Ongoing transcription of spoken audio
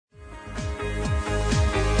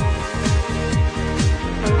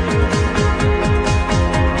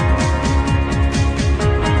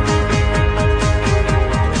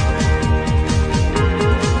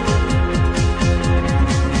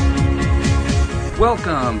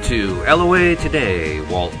Welcome to LOA Today.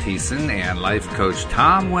 Walt Thiessen and life coach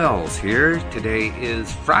Tom Wells here. Today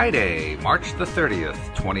is Friday, March the 30th,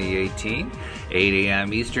 2018, 8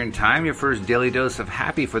 a.m. Eastern Time. Your first daily dose of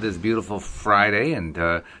happy for this beautiful Friday. And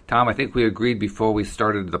Tom, I think we agreed before we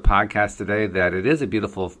started the podcast today that it is a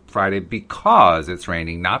beautiful Friday because it's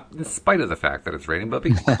raining, not in spite of the fact that it's raining, but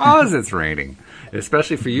because it's raining,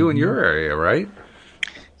 especially for you in your area, right?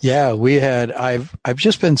 Yeah, I've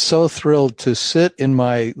just been so thrilled to sit in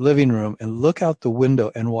my living room and look out the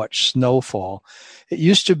window and watch snowfall. It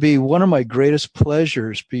used to be one of my greatest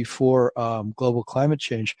pleasures before global climate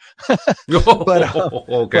change.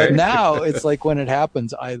 But now it's like when it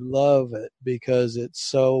happens, I love it because it's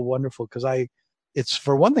so wonderful. It's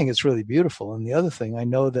for one thing, it's really beautiful. And the other thing, I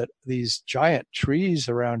know that these giant trees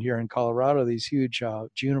around here in Colorado, these huge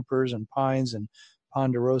junipers and pines and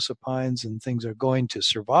ponderosa pines and things are going to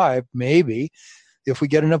survive, maybe, if we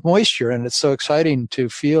get enough moisture. And it's so exciting to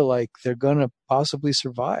feel like they're going to possibly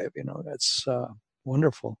survive. That's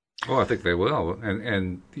wonderful. Oh, I think they will.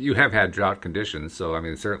 And you have had drought conditions, so, I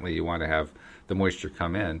mean, certainly you want to have the moisture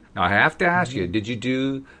come in. Now, I have to ask you, did you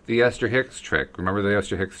do the Esther Hicks trick? Remember the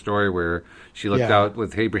Esther Hicks story where she looked out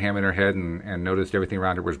with Abraham in her head and noticed everything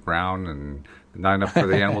around her was brown and not enough for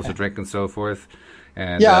the animals to drink and so forth?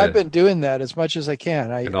 And, I've been doing that as much as I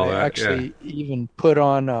can. I actually even put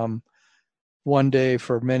on one day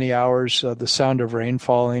for many hours the sound of rain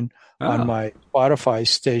falling on my Spotify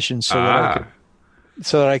station so that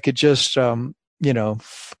I could just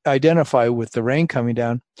identify with the rain coming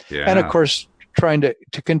down. Yeah. And of course, trying to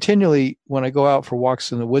continually, when I go out for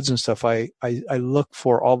walks in the woods and stuff, I look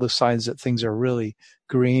for all the signs that things are really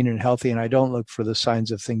green and healthy, and I don't look for the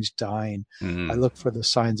signs of things dying. Mm-hmm. I look for the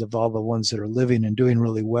signs of all the ones that are living and doing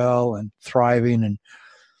really well and thriving. And,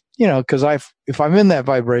 because if I'm in that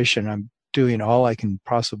vibration, I'm doing all I can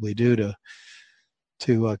possibly do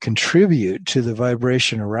to contribute to the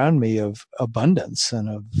vibration around me of abundance and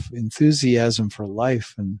of enthusiasm for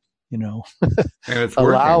life and, and it's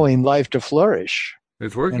allowing life to flourish.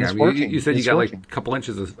 It's working. I mean, you said you got like a couple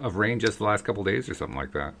inches of rain just the last couple of days or something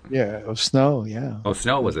like that. Yeah, of snow, yeah. Oh,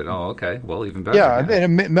 snow was it? Oh, okay. Well, even better. Yeah,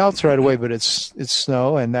 and it melts right away, but it's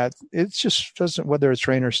snow, and that it just doesn't, whether it's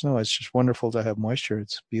rain or snow, it's just wonderful to have moisture.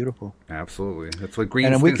 It's beautiful. Absolutely. That's what green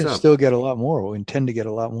and we can still get a lot more. We intend to get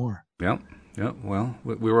a lot more. Yeah. Well,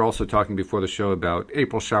 we were also talking before the show about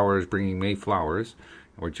April showers bringing May flowers.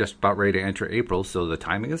 We're just about ready to enter April, so the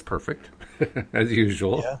timing is perfect, as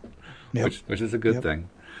usual. Yeah. Yep. Which is a good thing.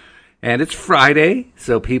 And it's Friday,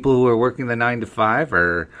 so people who are working the 9 to 5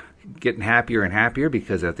 are getting happier and happier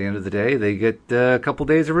because at the end of the day, they get a couple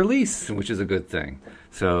days of release, which is a good thing.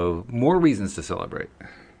 So more reasons to celebrate.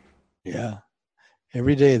 Yeah.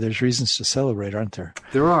 Every day there's reasons to celebrate, aren't there?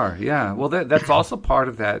 There are, yeah. Well, that's also part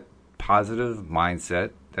of that positive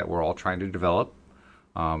mindset that we're all trying to develop.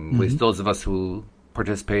 At least those of us who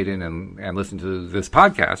participate in and listen to this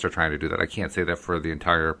podcast are trying to do that. I can't say that for the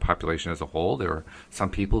entire population as a whole. There are some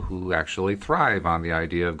people who actually thrive on the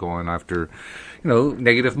idea of going after,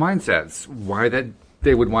 negative mindsets. Why that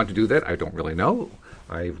they would want to do that, I don't really know.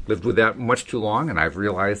 I've lived with that much too long, and I've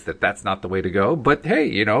realized that that's not the way to go. But hey,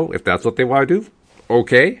 if that's what they want to do,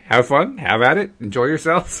 okay, have fun, have at it, enjoy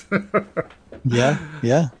yourselves.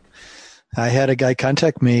 Yeah. I had a guy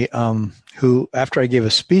contact me who, after I gave a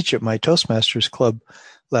speech at my Toastmasters Club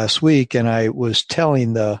last week, and I was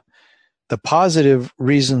telling the positive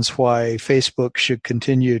reasons why Facebook should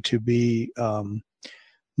continue to be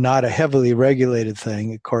not a heavily regulated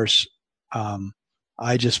thing. Of course,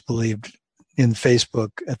 I just believed in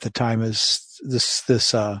Facebook at the time as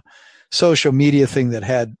this social media thing that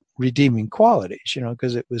had redeeming qualities,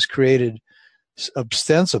 because it was created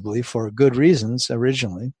ostensibly for good reasons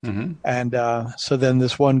originally. Mm-hmm. And so then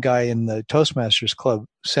this one guy in the Toastmasters Club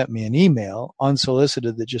sent me an email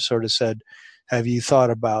unsolicited that just sort of said, have you thought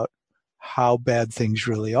about how bad things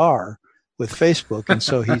really are with Facebook? And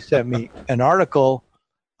so he sent me an article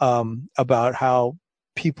about how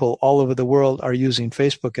people all over the world are using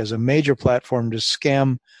Facebook as a major platform to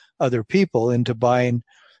scam other people into buying,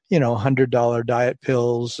 $100 diet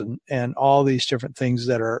pills and all these different things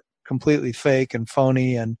that are completely fake and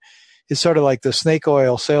phony. And it's sort of like the snake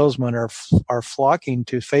oil salesmen are flocking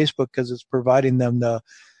to Facebook because it's providing them the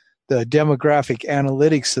demographic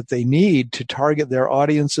analytics that they need to target their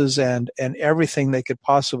audiences and everything they could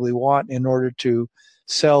possibly want in order to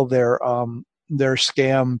sell their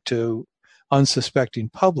scam to unsuspecting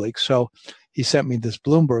public. So he sent me this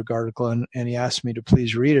Bloomberg article and he asked me to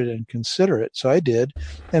please read it and consider it. So I did.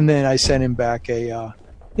 And then I sent him back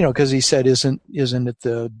because he said, isn't it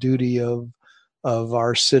the duty of of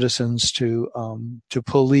our citizens to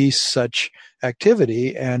police such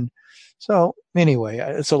activity. And so anyway,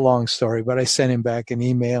 it's a long story, but I sent him back an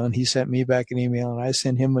email, and he sent me back an email, and I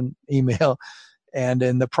sent him an email. And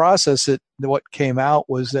in the process, what came out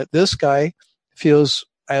was that this guy feels,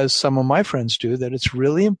 as some of my friends do, that it's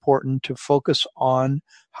really important to focus on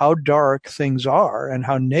how dark things are and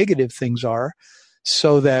how negative things are,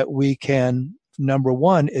 so that we can, number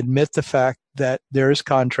one, admit the fact that there is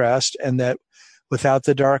contrast, and that without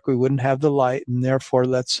the dark we wouldn't have the light, and therefore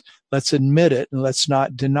let's admit it, and let's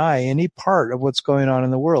not deny any part of what's going on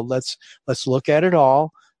in the world. Let's look at it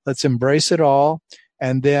all, let's embrace it all,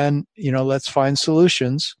 and then let's find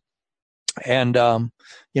solutions. And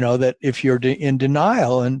that if you're in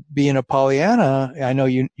denial and being a Pollyanna, I know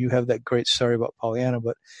you have that great story about Pollyanna,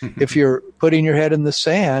 but if you're putting your head in the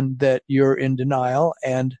sand, that you're in denial,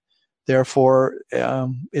 and therefore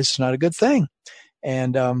it's not a good thing.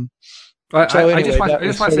 And I just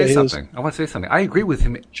want to say something. I want to say something. I agree with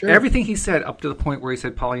him. Sure. Everything he said up to the point where he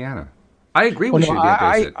said Pollyanna. I agree we should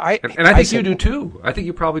embrace it. And I think you do too. I think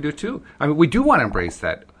you probably do too. I mean, we do want to embrace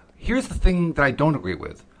that. Here's the thing that I don't agree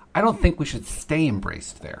with. I don't think we should stay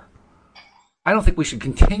embraced there. I don't think we should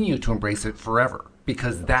continue to embrace it forever,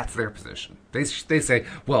 because that's their position. They say,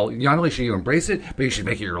 well, not only should you embrace it, but you should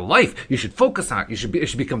make it your life. You should focus on it. It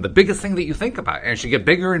should become the biggest thing that you think about. And it should get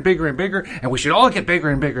bigger and bigger and bigger. And we should all get bigger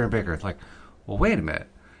and bigger and bigger. It's like, well, wait a minute.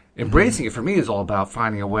 Embracing it for me is all about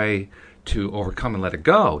finding a way to overcome and let it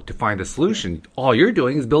go, to find a solution. All you're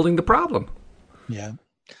doing is building the problem. Yeah.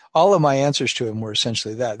 All of my answers to him were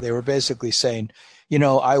essentially that. They were basically saying,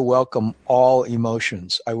 I welcome all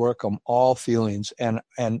emotions. I welcome all feelings. And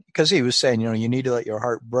because he was saying, you need to let your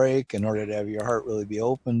heart break in order to have your heart really be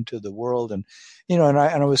open to the world. And, and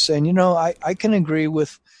I was saying, I can agree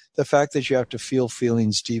with the fact that you have to feel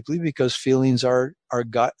feelings deeply, because feelings they're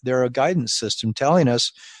a guidance system telling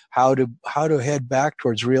us how to head back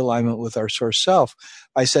towards realignment with our source self.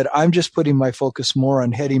 I said, I'm just putting my focus more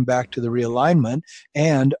on heading back to the realignment,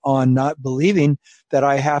 and on not believing that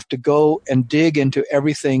I have to go and dig into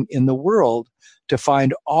everything in the world to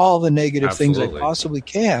find all the negative things I possibly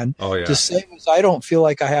can. Oh, yeah. The same as I don't feel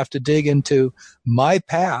like I have to dig into my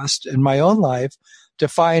past and my own life to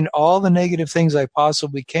find all the negative things I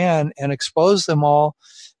possibly can and expose them all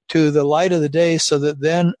to the light of the day, so that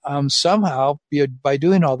then somehow, by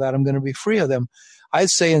doing all that, I'm going to be free of them. I'd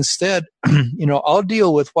say instead, I'll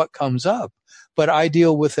deal with what comes up, but I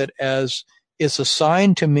deal with it as it's a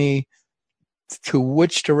sign to me to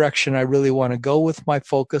which direction I really want to go with my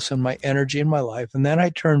focus and my energy in my life. And then I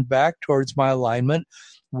turn back towards my alignment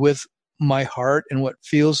with my heart and what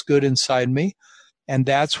feels good inside me. And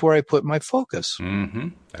that's where I put my focus. Mm-hmm.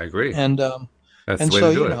 I agree. And that's the way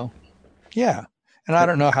to do it. Yeah. And I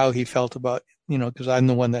don't know how he felt about, because I'm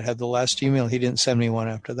the one that had the last email. He didn't send me one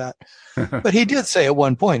after that. But he did say at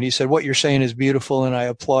one point, he said, what you're saying is beautiful, and I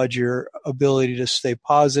applaud your ability to stay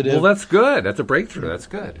positive. Well, that's good. That's a breakthrough. That's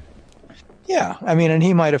good. Yeah. I mean, and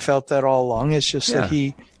he might have felt that all along. It's just that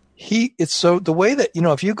it's so the way that,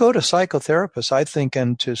 if you go to psychotherapists, I think,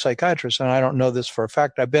 and to psychiatrists, and I don't know this for a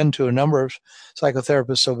fact, I've been to a number of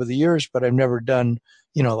psychotherapists over the years, but I've never done,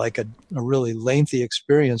 like a really lengthy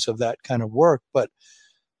experience of that kind of work. But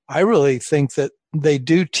I really think that they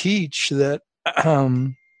do teach that,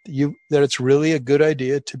 that it's really a good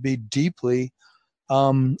idea to be deeply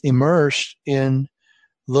immersed in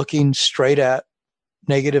looking straight at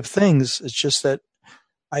negative things. It's just that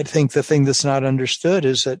I think the thing that's not understood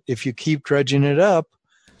is that if you keep dredging it up,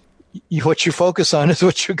 what you focus on is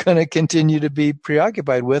what you're going to continue to be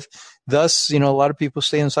preoccupied with. Thus, a lot of people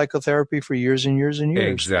stay in psychotherapy for years and years and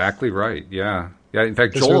years. Exactly right. Yeah. Yeah. In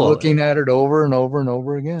fact, Joel, they're looking at it over and over and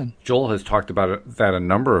over again. Joel has talked about that a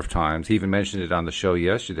number of times. He even mentioned it on the show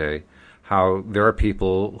yesterday, how there are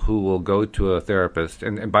people who will go to a therapist.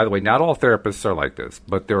 And by the way, not all therapists are like this,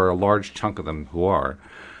 but there are a large chunk of them who are.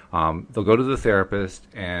 They'll go to the therapist,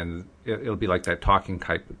 and it'll be like that talking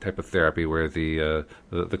type of therapy where the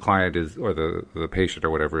client is, or the patient or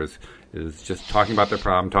whatever is just talking about their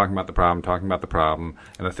problem, talking about the problem,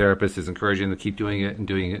 and the therapist is encouraging them to keep doing it and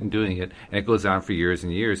doing it and doing it, and it goes on for years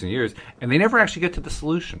and years and years, and they never actually get to the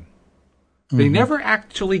solution. They never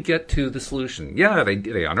actually get to the solution. Yeah,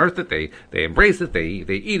 they unearth it, they embrace it, they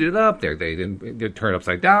eat it up, they turn it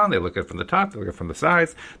upside down, they look at it from the top, they look at it from the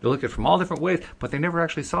sides, they look at it from all different ways, but they never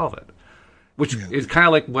actually solve it. Which is kind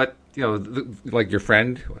of like what, like your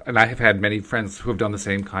friend, and I have had many friends who have done the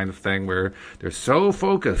same kind of thing, where they're so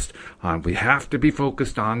focused on, we have to be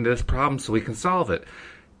focused on this problem so we can solve it,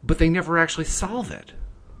 but they never actually solve it.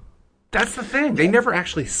 That's the thing. They never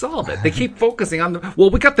actually solve it. They keep focusing on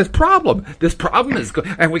we got this problem. This problem is good,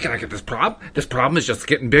 and we gotta get this problem. This problem is just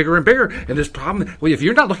getting bigger and bigger. And this problem, well, if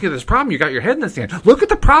you're not looking at this problem, you got your head in the sand. Look at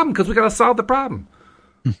the problem because we gotta solve the problem.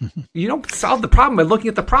 You don't solve the problem by looking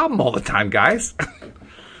at the problem all the time, guys.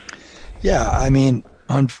 Yeah, I mean,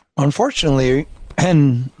 unfortunately,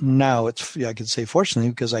 and now I can say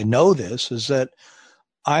fortunately because I know this, is that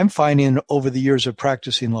I'm finding over the years of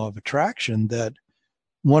practicing law of attraction that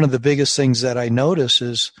one of the biggest things that I notice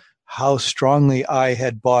is how strongly I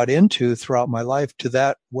had bought into throughout my life to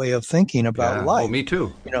that way of thinking about life. Oh, me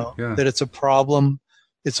too. That it's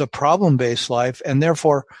a problem-based life. And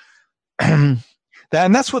therefore, and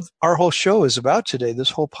that's what our whole show is about today.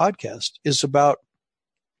 This whole podcast is about,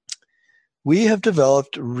 we have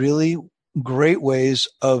developed really great ways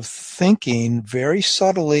of thinking very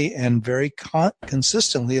subtly and very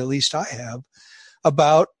consistently, at least I have,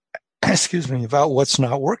 about about what's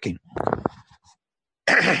not working.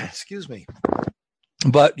 Excuse me.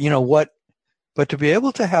 But but to be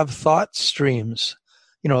able to have thought streams,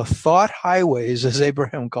 thought highways, as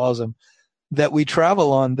Abraham calls them, that we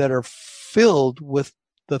travel on that are filled with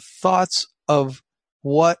the thoughts of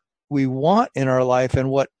what we want in our life and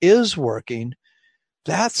what is working,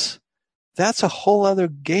 that's a whole other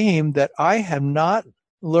game that I have not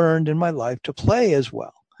learned in my life to play as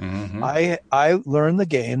well. Mm-hmm. I learned the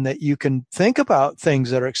game that you can think about things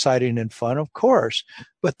that are exciting and fun, of course,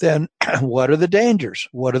 but then what are the dangers?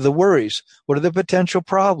 What are the worries? What are the potential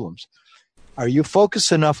problems? Are you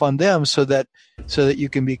focused enough on them so that you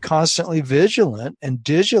can be constantly vigilant and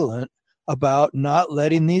diligent about not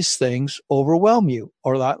letting these things overwhelm you,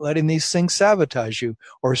 or not letting these things sabotage you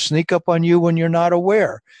or sneak up on you when you're not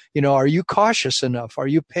aware? Are you cautious enough? Are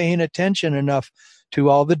you paying attention enough to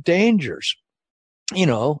all the dangers?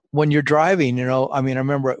 When you're driving, I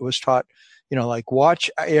remember it was taught, like watch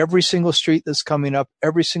every single street that's coming up,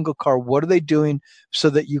 every single car. What are they doing so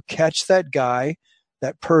that you catch that guy,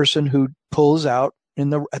 that person who pulls out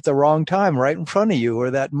at the wrong time right in front of you,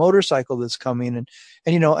 or that motorcycle that's coming,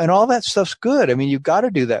 and all that stuff's good. I mean, you've got to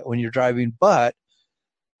do that when you're driving, but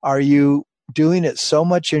are you doing it so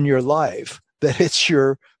much in your life that it's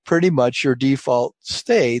pretty much your default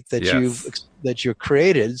state that you've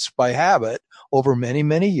created by habit over many,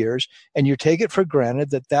 many years, and you take it for granted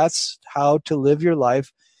that that's how to live your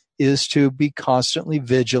life, is to be constantly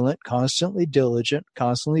vigilant, constantly diligent,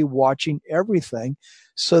 constantly watching everything.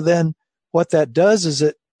 So then what that does is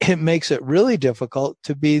it makes it really difficult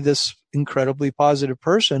to be this incredibly positive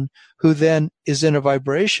person who then is in a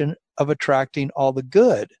vibration of attracting all the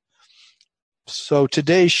good. So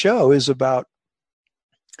today's show is about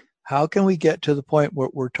how can we get to the point where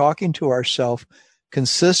we're talking to ourselves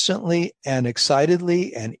consistently and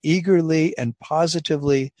excitedly and eagerly and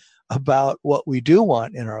positively about what we do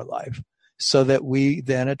want in our life, so that we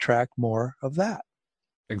then attract more of that.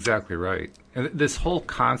 Exactly right. And this whole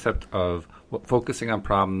concept of focusing on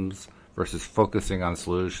problems versus focusing on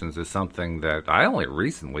solutions is something that I only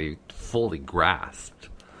recently fully grasped.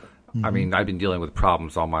 Mm-hmm. I mean, I've been dealing with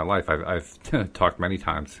problems all my life. I've talked many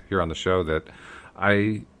times here on the show that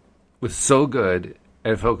I was so good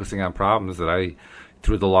at focusing on problems that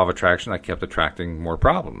through the law of attraction, I kept attracting more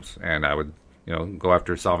problems. And I would, go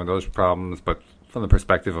after solving those problems, but from the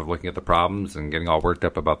perspective of looking at the problems and getting all worked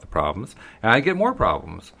up about the problems. And I get more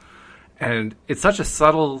problems. And it's such a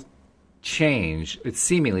subtle change, it's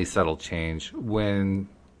seemingly subtle change, when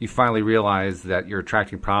you finally realize that you're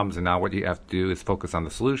attracting problems and now what you have to do is focus on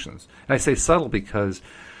the solutions. And I say subtle because,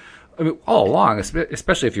 all along,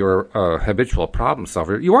 especially if you're a habitual problem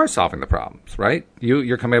solver, you are solving the problems, right?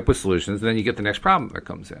 You're coming up with solutions, and then you get the next problem that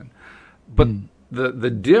comes in. But the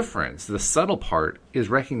difference, the subtle part, is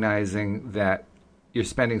recognizing that you're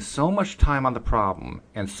spending so much time on the problem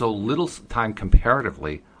and so little time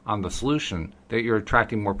comparatively on the solution that you're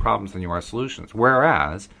attracting more problems than you are solutions.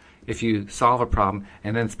 Whereas if you solve a problem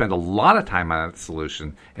and then spend a lot of time on that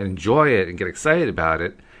solution and enjoy it and get excited about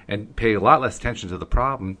it and pay a lot less attention to the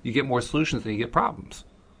problem, you get more solutions than you get problems.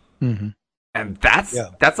 Mm-hmm. And that's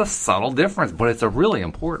a subtle difference, but it's a really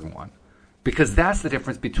important one, because that's the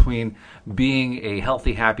difference between being a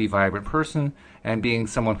healthy, happy, vibrant person and being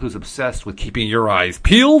someone who's obsessed with keeping your eyes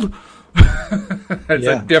peeled. It's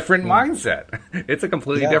a different mindset. It's a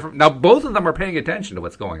completely different. Now, both of them are paying attention to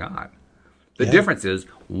what's going on. The difference is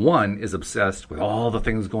one is obsessed with all the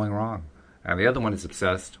things going wrong, and the other one is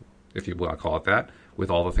obsessed, if you want to call it that, with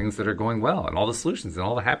all the things that are going well and all the solutions and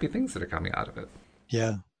all the happy things that are coming out of it.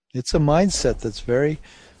 Yeah. It's a mindset that's very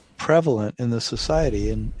prevalent in the society,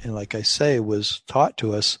 and like I say, was taught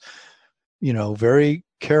to us, very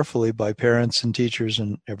carefully by parents and teachers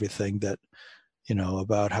and everything, that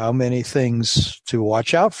about how many things to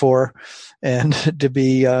watch out for and to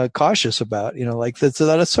be cautious about, like that's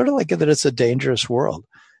sort of like that it's a dangerous world.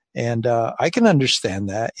 And I can understand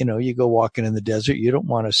that. You go walking in the desert, you don't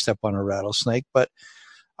want to step on a rattlesnake, but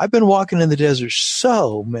I've been walking in the desert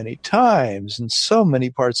so many times in so many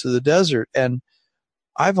parts of the desert, and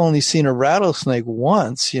I've only seen a rattlesnake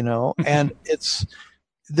once, and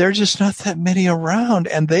there's just not that many around,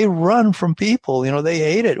 and they run from people. They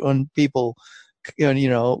hate it when people,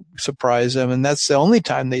 surprise them, and that's the only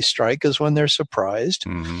time they strike is when they're surprised.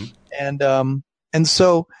 Mm-hmm. And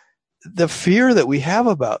so the fear that we have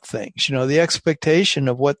about things, the expectation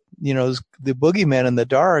of what, is the boogeyman in the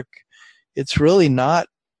dark, it's really not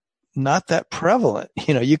that prevalent.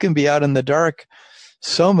 You can be out in the dark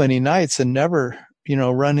so many nights and never,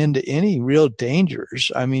 run into any real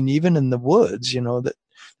dangers. I mean, even in the woods, that there's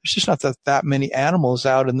just not that many animals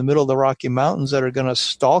out in the middle of the Rocky Mountains that are going to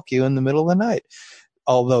stalk you in the middle of the night.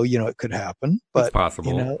 Although, it could happen, but it's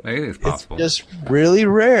possible. It's possible. It's just really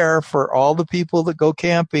rare for all the people that go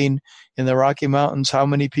camping in the Rocky Mountains. How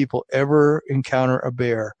many people ever encounter a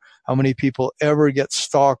bear? How many people ever get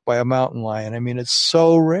stalked by a mountain lion? I mean, it's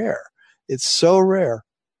so rare. It's so rare.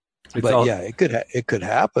 It could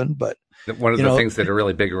happen. But one of the things that are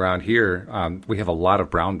really big around here, we have a lot of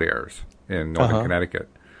brown bears in northern Connecticut,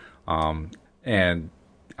 and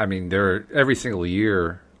I mean, every single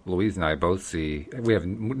year. Louise and I both we have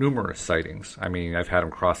numerous sightings. I mean, I've had them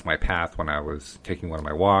cross my path when I was taking one of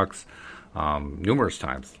my walks, numerous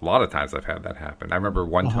times. A lot of times I've had that happen. I remember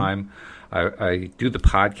one time I do the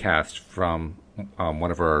podcast from one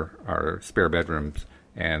of our spare bedrooms,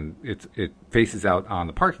 and it faces out on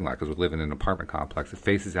the parking lot because we live in an apartment complex. It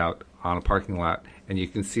faces out on a parking lot, and you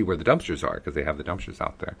can see where the dumpsters are because they have the dumpsters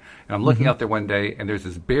out there. And I'm looking out there one day, and there's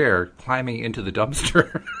this bear climbing into the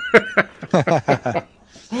dumpster.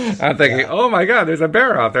 I'm thinking, oh my God, there's a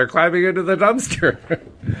bear out there climbing into the dumpster.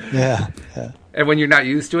 Yeah. And when you're not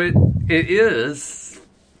used to it, it is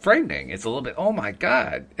frightening. It's a little bit, oh my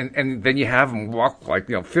God. And then you have him walk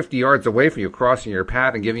 50 yards away from you, crossing your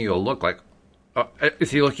path and giving you a look like,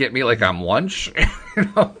 is he looking at me like I'm lunch?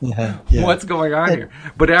 What's going on here?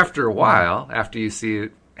 But after a while, after you see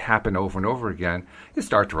it happen over and over again, you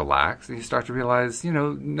start to relax and you start to realize,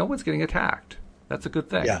 no one's getting attacked. That's a good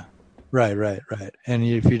thing. Yeah. Right. And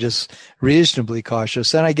if you're just reasonably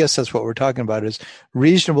cautious, and I guess that's what we're talking about is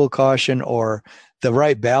reasonable caution or the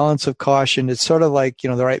right balance of caution. It's sort of like,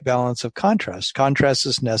 the right balance of contrast. Contrast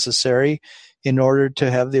is necessary in order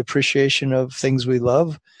to have the appreciation of things we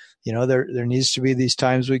love. There needs to be these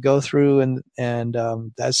times we go through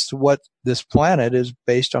and that's what this planet is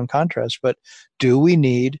based on contrast. But do we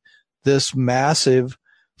need this massive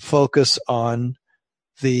focus on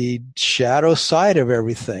the shadow side of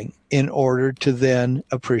everything in order to then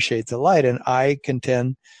appreciate the light? And I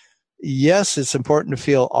contend, yes, it's important to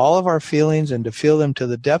feel all of our feelings and to feel them to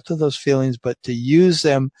the depth of those feelings, but to use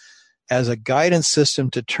them as a guidance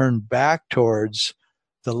system to turn back towards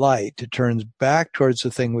the light, to turn back towards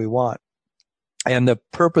the thing we want. And the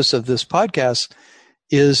purpose of this podcast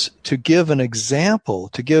is to give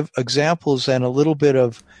examples and a little bit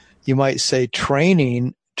of, you might say,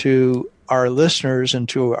 training to our listeners and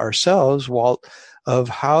to ourselves, Walt, of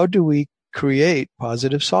how do we create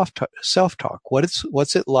positive self-talk?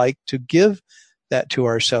 What's it like to give that to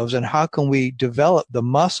ourselves, and how can we develop the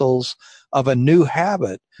muscles of a new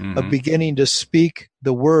habit of beginning to speak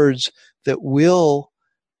the words that will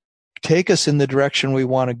take us in the direction we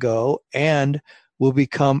want to go and will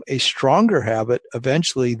become a stronger habit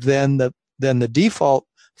eventually than the default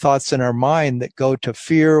thoughts in our mind that go to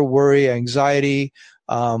fear, worry, anxiety,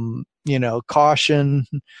 caution,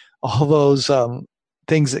 all those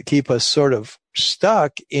things that keep us sort of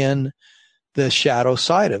stuck in the shadow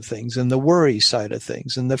side of things and the worry side of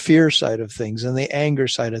things and the fear side of things and the anger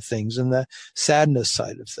side of things and the sadness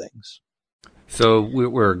side of things. So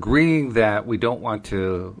we're agreeing that we don't want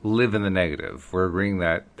to live in the negative. We're agreeing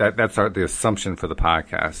that's the assumption for the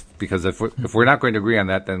podcast, because if we're not going to agree on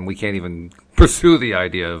that, then we can't even pursue the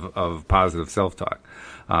idea of positive self-talk.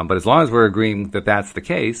 But as long as we're agreeing that that's the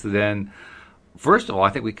case, then first of all, I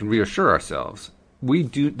think we can reassure ourselves. We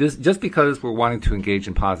do this just because we're wanting to engage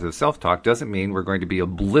in positive self-talk doesn't mean we're going to be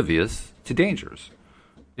oblivious to dangers.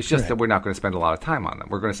 It's just that we're not going to spend a lot of time on them.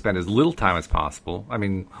 We're going to spend as little time as possible. I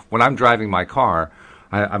mean, when I'm driving my car,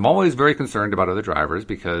 I'm always very concerned about other drivers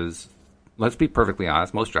because, let's be perfectly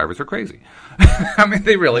honest, most drivers are crazy. I mean,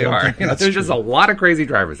 they really are. There's just a lot of crazy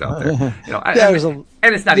drivers out there.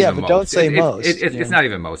 And it's not even most. Don't say most. It's not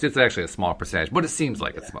even most. It's actually a small percentage, but it seems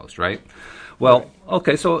like it's most, right? Well,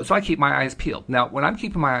 okay, so I keep my eyes peeled. Now, when I'm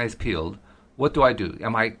keeping my eyes peeled, what do I do?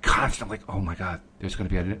 Am I constantly like, oh my God, there's going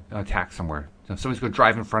to be an attack somewhere? Somebody's going to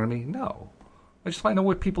drive in front of me? No. I just want to know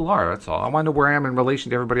what people are. That's all. I want to know where I am in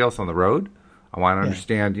relation to everybody else on the road. I want to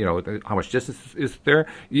understand, how much distance is there.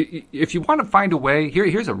 If you want to find a way,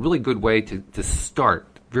 here's a really good way to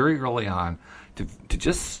start very early on, to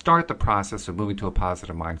just start the process of moving to a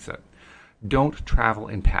positive mindset. Don't travel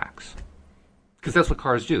in packs. Because that's what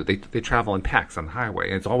cars do. They travel in packs on the highway.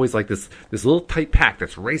 And it's always like this little tight pack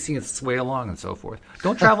that's racing its way along and so forth.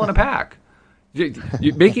 Don't travel in a pack.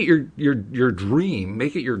 You make it your dream,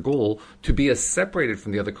 make it your goal to be as separated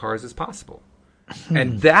from the other cars as possible.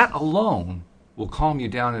 And that alone will calm you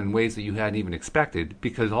down in ways that you hadn't even expected,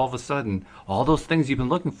 because all of a sudden, all those things you've been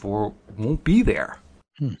looking for won't be there.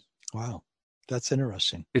 Wow. That's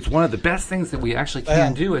interesting. It's one of the best things that we actually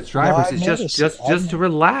can do as drivers is just to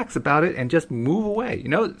relax about it and just move away.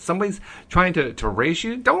 Somebody's trying to race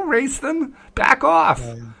you. Don't race them. Back off.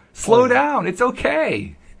 Slow down. It's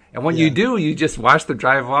okay. And when you do, you just watch them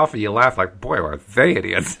drive off and you laugh like, boy, are they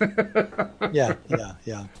idiots. Yeah.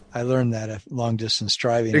 I learned that at long distance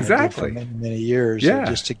driving. Exactly. I did for many, many years. Yeah.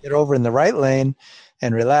 Just to get over in the right lane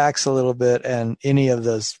and relax a little bit. And any of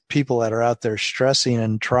those people that are out there stressing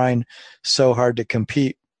and trying so hard to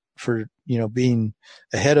compete for, being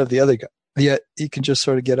ahead of the other guy, yet you can just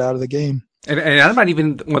sort of get out of the game. And I'm not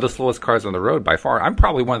even one of the slowest cars on the road by far. I'm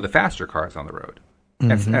probably one of the faster cars on the road.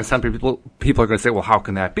 And some people are going to say, well, how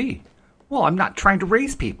can that be? Well, I'm not trying to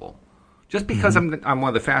race people. Just because I'm one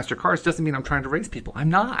of the faster cars doesn't mean I'm trying to race people. I'm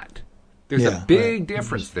not. There's a big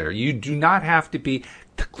difference there. You do not have to be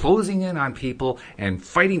closing in on people and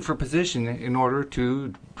fighting for position in order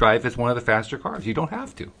to drive as one of the faster cars. You don't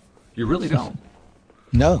have to. You really don't.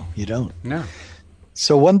 No, you don't. No.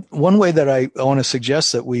 So one way that I want to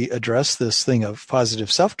suggest that we address this thing of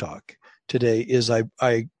positive self-talk today is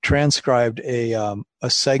I transcribed a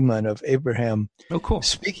segment of Abraham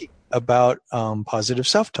speaking about positive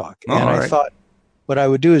self-talk. And I thought what I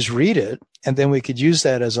would do is read it, and then we could use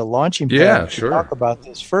that as a launching pad to talk about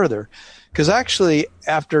this further. Because actually,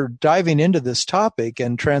 after diving into this topic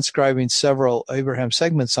and transcribing several Abraham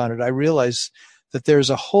segments on it, I realized that there's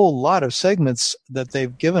a whole lot of segments that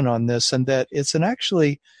they've given on this, and that it's an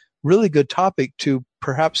actually really good topic to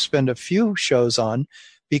perhaps spend a few shows on,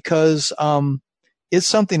 because it's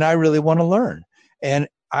something I really want to learn. And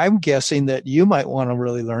I'm guessing that you might want to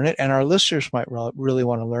really learn it, and our listeners might really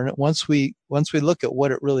want to learn it once we look at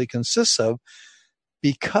what it really consists of.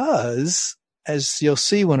 Because, as you'll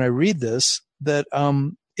see when I read this, that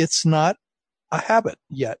it's not a habit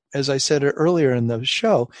yet. As I said earlier in the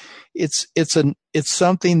show, it's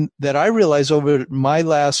something that I realized over my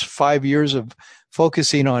last 5 years of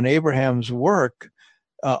focusing on Abraham's work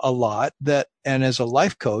a lot, and as a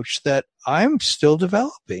life coach, that I'm still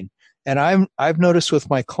developing. And I've noticed with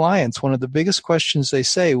my clients, one of the biggest questions they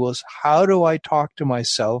say was, how do I talk to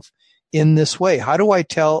myself in this way? How do I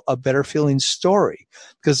tell a better feeling story?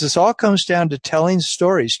 Because this all comes down to telling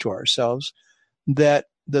stories to ourselves that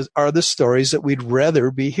are the stories that we'd rather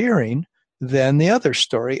be hearing than the other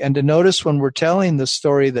story. And to notice when we're telling the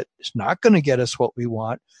story that is not going to get us what we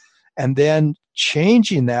want, and then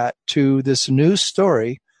changing that to this new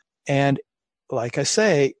story. And like I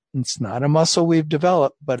say, it's not a muscle we've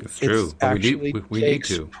developed, but it's true. Actually we takes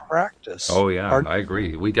need to practice. Oh yeah, I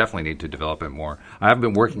agree. We definitely need to develop it more. I've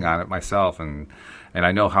been working on it myself, and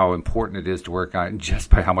I know how important it is to work on it just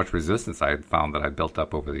by how much resistance I found that I built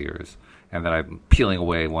up over the years, and that I'm peeling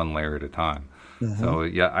away one layer at a time. So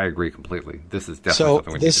yeah, I agree completely. This is definitely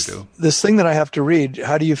something we need to do. This thing that I have to read,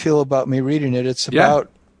 how do you feel about me reading it? It's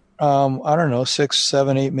about I don't know, 6,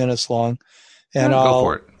 7, 8 minutes long, and go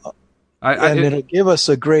for it. It'll give us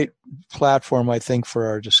a great platform, I think, for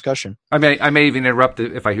our discussion. I may even interrupt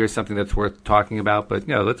if I hear something that's worth talking about, but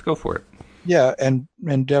let's go for it. Yeah, and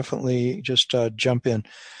definitely just jump in.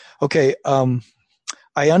 Okay,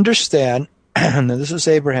 I understand, and this is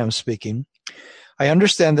Abraham speaking, I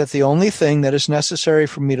understand that the only thing that is necessary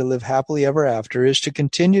for me to live happily ever after is to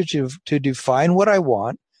continue to define what I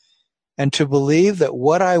want and to believe that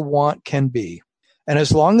what I want can be. And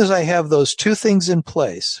as long as I have those two things in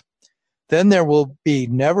place, then there will be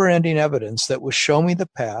never-ending evidence that will show me the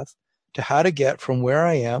path to how to get from where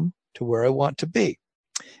I am to where I want to be.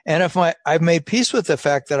 And if I've made peace with the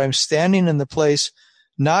fact that I'm standing in the place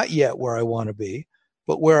not yet where I want to be,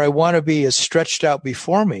 but where I want to be is stretched out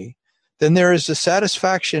before me, then there is a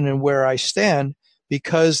satisfaction in where I stand,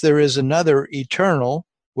 because there is another eternal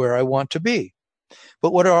where I want to be.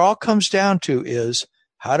 But what it all comes down to is,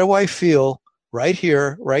 how do I feel right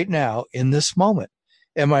here, right now, in this moment?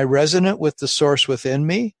 Am I resonant with the source within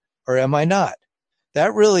me, or am I not?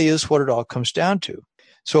 That really is what it all comes down to.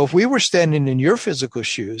 So if we were standing in your physical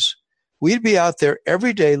shoes, we'd be out there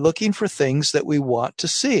every day looking for things that we want to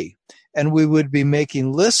see. And we would be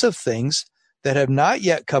making lists of things that have not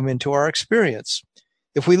yet come into our experience.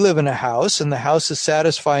 If we live in a house and the house is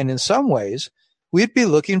satisfying in some ways, we'd be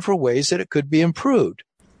looking for ways that it could be improved.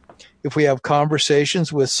 If we have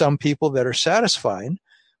conversations with some people that are satisfying,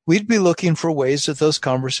 we'd be looking for ways that those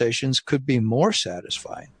conversations could be more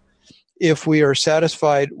satisfying. If we are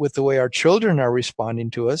satisfied with the way our children are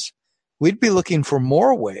responding to us, we'd be looking for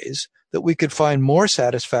more ways that we could find more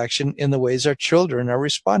satisfaction in the ways our children are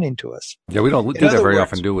responding to us. Yeah, we don't do that very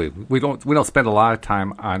often, do we? We don't spend a lot of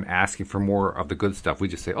time on asking for more of the good stuff. We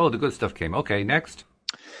just say, "Oh, the good stuff came. Okay, next."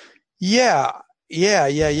 Yeah.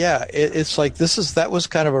 It's like that was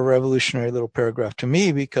kind of a revolutionary little paragraph to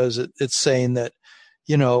me, because it's saying that,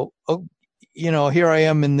 here I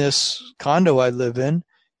am in this condo I live in,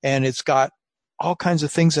 and it's got all kinds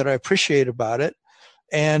of things that I appreciate about it.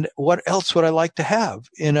 And what else would I like to have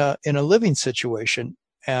in a living situation?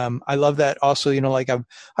 I love that also, like I've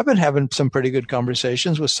been having some pretty good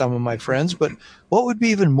conversations with some of my friends, but what would be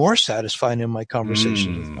even more satisfying in my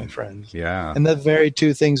conversations with my friends? Yeah. And the very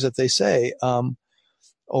two things that they say, I've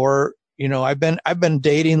been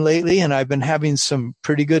dating lately, and I've been having some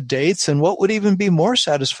pretty good dates. And what would even be more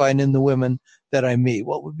satisfying in the women that I meet?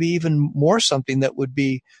 What would be even more something that would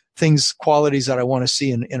be qualities that I want to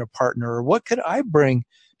see in a partner? Or what could I bring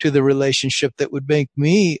to the relationship that would make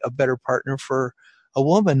me a better partner for a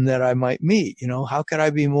woman that I might meet? How could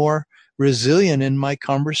I be more resilient in my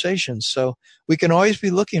conversations? So we can always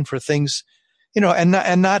be looking for things,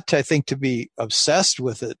 and not, I think, to be obsessed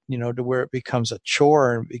with it, to where it becomes a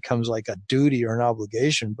chore and becomes like a duty or an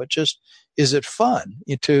obligation, but just, is it fun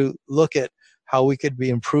to look at how we could be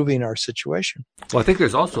improving our situation? Well, I think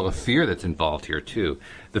there's also a fear that's involved here too.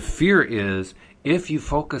 The fear is, if you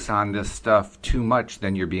focus on this stuff too much,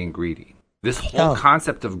 then you're being greedy. This whole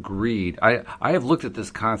concept of greed, I have looked at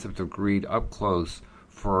this concept of greed up close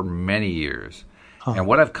for many years. And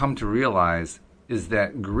what I've come to realize is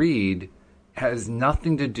that greed has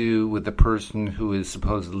nothing to do with the person who is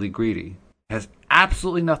supposedly greedy. It has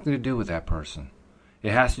absolutely nothing to do with that person.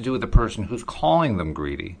 It has to do with the person who's calling them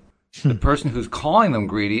greedy. The person who's calling them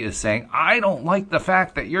greedy is saying, I don't like the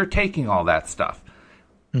fact that you're taking all that stuff.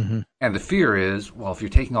 Mm-hmm. And the fear is, well, if you're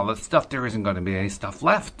taking all that stuff, there isn't going to be any stuff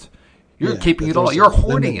left. You're keeping it all. You're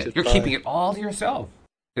hoarding it. You're keeping it all to yourself.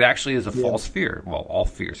 It actually is a false fear. Well, all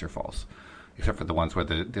fears are false, except for the ones where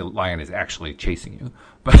the lion is actually chasing you.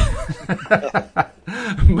 But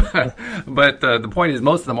the point is,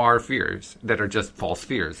 most of them are fears that are just false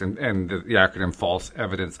fears, and the acronym false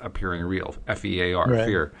evidence appearing real, FEAR,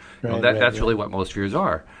 fear. That's really what most fears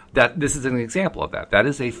are. This is an example of that. That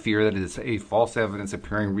is a fear that is a false evidence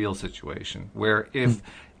appearing real situation, where if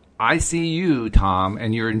I see you, Tom,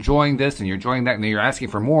 and you're enjoying this and you're enjoying that, and you're asking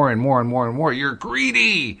for more and more and more and more, you're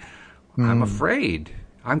greedy. I'm afraid.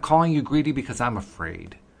 I'm calling you greedy because I'm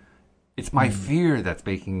afraid. It's my fear that's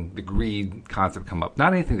making the greed concept come up.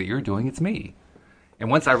 Not anything that you're doing, it's me.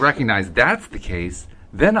 And once I recognize that's the case,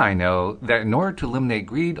 then I know that in order to eliminate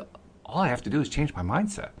greed, all I have to do is change my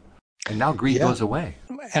mindset. And now greed goes away.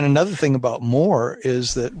 And another thing about more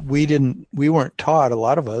is that we weren't taught, a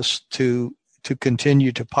lot of us, to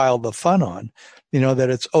continue to pile the fun on. That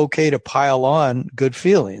it's okay to pile on good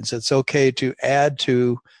feelings. It's okay to add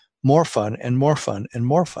to more fun and more fun and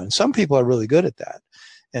more fun. Some people are really good at that.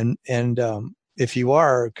 And if you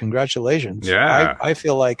are, congratulations. Yeah. I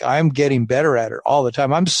feel like I'm getting better at it all the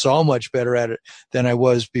time. I'm so much better at it than I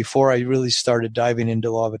was before I really started diving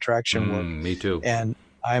into law of attraction work. Me too. And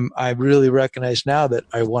I really recognize now that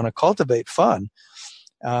I want to cultivate fun.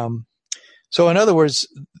 So in other words,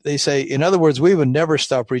 they say, we would never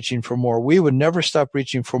stop reaching for more. We would never stop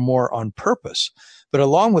reaching for more on purpose. But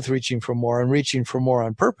along with reaching for more and reaching for more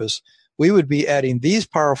on purpose, we would be adding these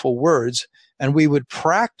powerful words, and we would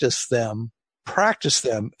practice them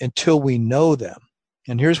until we know them.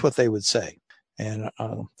 And here's what they would say. And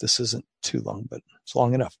this isn't too long, but it's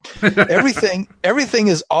long enough. Everything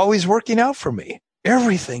is always working out for me.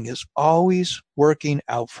 Everything is always working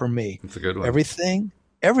out for me. That's a good one. Everything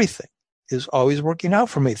is always working out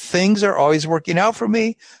for me. Things are always working out for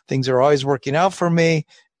me. Things are always working out for me.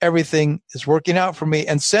 Everything is working out for me.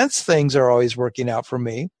 And since things are always working out for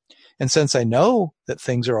me, and since I know that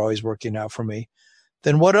things are always working out for me,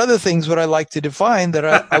 then what other things would I like to define that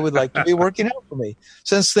I would like to be working out for me?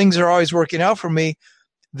 Since things are always working out for me,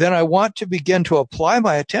 then I want to begin to apply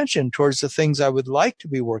my attention towards the things I would like to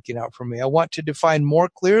be working out for me. I want to define more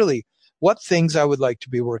clearly what things I would like to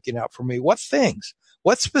be working out for me. What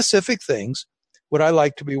specific things would I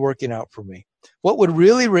like to be working out for me? What would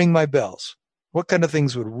really ring my bells? What kind of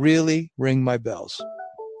things would really ring my bells?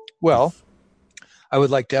 Well, I would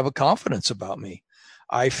like to have a confidence about me.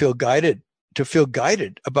 I feel guided to feel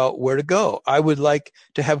guided about where to go. I would like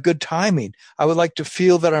to have good timing. I would like to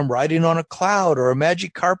feel that I'm riding on a cloud or a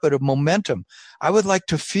magic carpet of momentum. I would like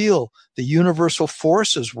to feel the universal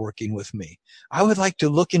forces working with me. I would like to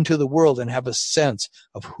look into the world and have a sense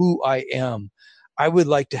of who I am. I would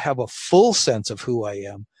like to have a full sense of who I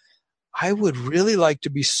am. I would really like to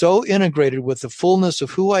be so integrated with the fullness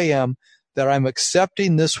of who I am that I'm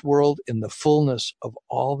accepting this world in the fullness of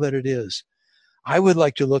all that it is. I would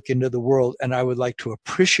like to look into the world and I would like to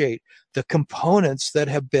appreciate the components that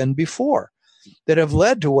have been before, that have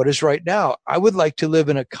led to what is right now. I would like to live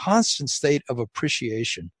in a constant state of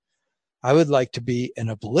appreciation. I would like to be an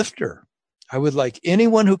uplifter. I would like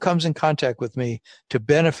anyone who comes in contact with me to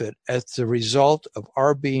benefit as the result of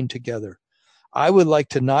our being together. I would like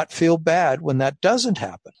to not feel bad when that doesn't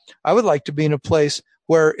happen. I would like to be in a place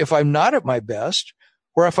where if I'm not at my best,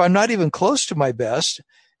 or if I'm not even close to my best,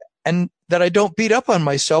 and that I don't beat up on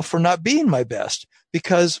myself for not being my best,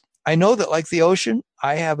 because I know that like the ocean,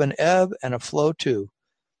 I have an ebb and a flow too.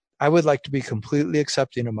 I would like to be completely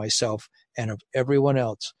accepting of myself and of everyone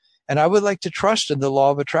else. And I would like to trust in the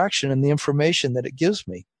law of attraction and the information that it gives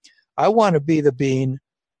me. I want to be the being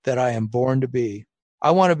that I am born to be.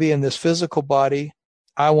 I want to be in this physical body.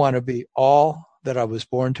 I want to be all that I was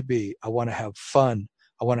born to be. I want to have fun.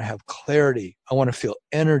 I want to have clarity. I want to feel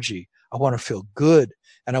energy. I want to feel good.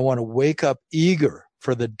 And I want to wake up eager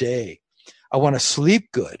for the day. I want to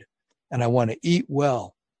sleep good and I want to eat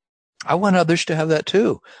well. I want others to have that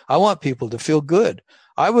too. I want people to feel good.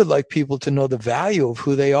 I would like people to know the value of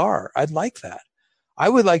who they are. I'd like that. I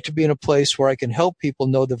would like to be in a place where I can help people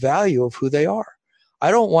know the value of who they are.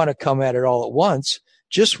 I don't want to come at it all at once,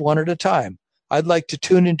 just one at a time. I'd like to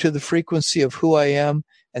tune into the frequency of who I am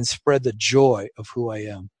and spread the joy of who I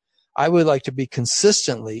am. I would like to be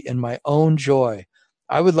consistently in my own joy.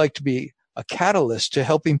 I would like to be a catalyst to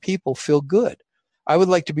helping people feel good. I would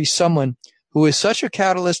like to be someone who is such a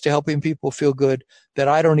catalyst to helping people feel good that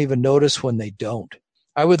I don't even notice when they don't.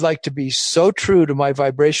 I would like to be so true to my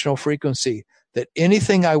vibrational frequency that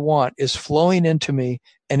anything I want is flowing into me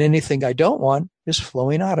and anything I don't want is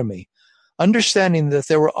flowing out of me. Understanding that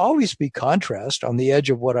there will always be contrast on the edge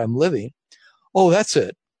of what I'm living. Oh, that's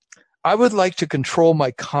it. I would like to control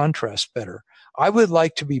my contrast better. I would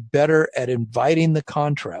like to be better at inviting the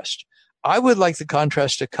contrast. I would like the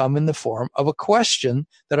contrast to come in the form of a question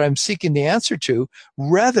that I'm seeking the answer to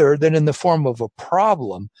rather than in the form of a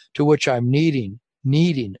problem to which I'm needing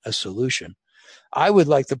a solution. I would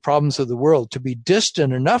like the problems of the world to be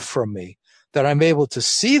distant enough from me that I'm able to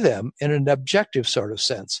see them in an objective sort of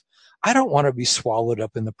sense. I don't want to be swallowed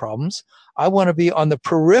up in the problems. I want to be on the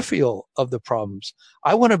peripheral of the problems.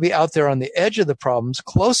 I want to be out there on the edge of the problems,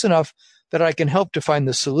 close enough that I can help to find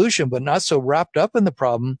the solution, but not so wrapped up in the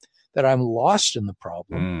problem that I'm lost in the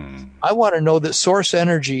problem. I want to know that source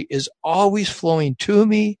energy is always flowing to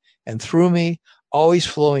me and through me, always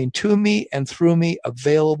flowing to me and through me,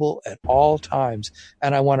 available at all times.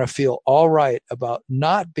 And I want to feel all right about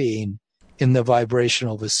not being in the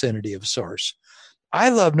vibrational vicinity of source. I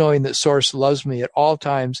love knowing that source loves me at all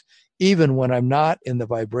times, even when I'm not in the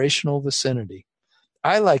vibrational vicinity.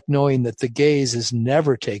 I like knowing that the gaze is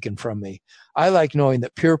never taken from me. I like knowing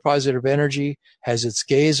that pure positive energy has its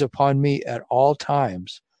gaze upon me at all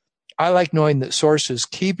times. I like knowing that source is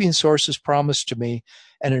keeping source's promise to me,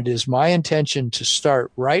 and it is my intention to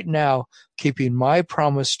start right now keeping my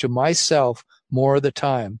promise to myself more of the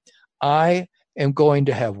time. I am going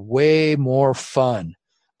to have way more fun.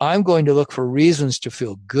 I'm going to look for reasons to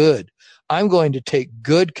feel good. I'm going to take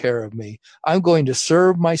good care of me. I'm going to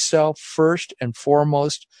serve myself first and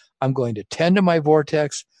foremost. I'm going to tend to my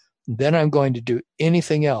vortex. Then I'm going to do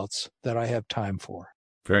anything else that I have time for.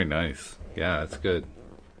 Very nice. Yeah, that's good.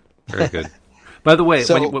 Very good. By the way,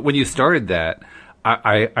 when you started that,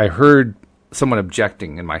 I heard someone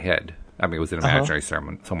objecting in my head. I mean, it was an imaginary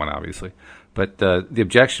someone obviously. But the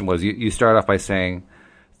objection was you start off by saying,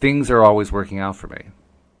 things are always working out for me.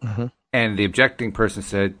 Mm-hmm. And the objecting person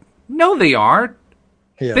said, no, they aren't.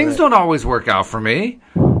 Yeah, things don't always work out for me.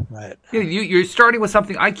 Right. You're starting with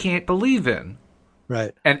something I can't believe in.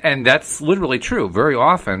 Right. And that's literally true. Very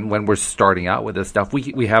often when we're starting out with this stuff,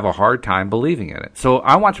 we have a hard time believing in it. So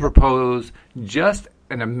I want to propose just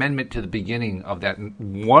an amendment to the beginning of that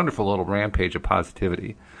wonderful little rampage of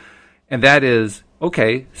positivity. And that is,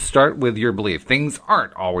 okay, start with your belief. Things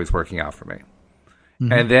aren't always working out for me.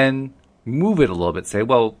 Mm-hmm. And then move it a little bit. Say,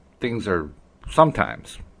 well, things are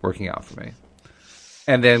sometimes working out for me.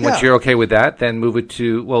 And then once you're okay with that, then move it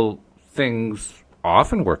to, well, things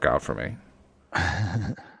often work out for me.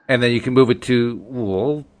 And then you can move it to,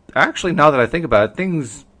 well, actually, now that I think about it,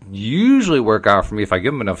 things usually work out for me if I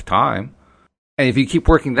give them enough time. And if you keep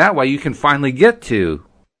working that way, you can finally get to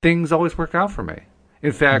things always work out for me.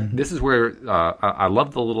 In fact, this is where I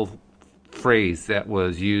love the little phrase that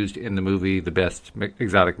was used in the movie The Best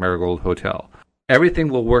Exotic Marigold Hotel. Everything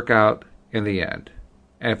will work out in the end.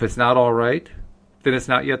 And if it's not all right, then it's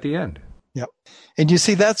not yet the end. Yep. And you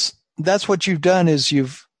see, that's what you've done is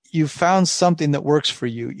you've found something that works for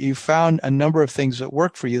you. You've found a number of things that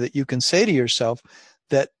work for you that you can say to yourself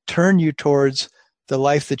that turn you towards the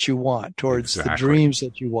life that you want, towards the dreams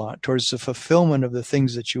that you want, towards the fulfillment of the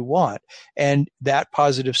things that you want. And that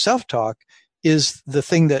positive self-talk is the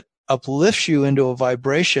thing that uplifts you into a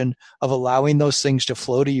vibration of allowing those things to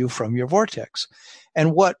flow to you from your vortex.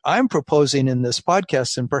 And what I'm proposing in this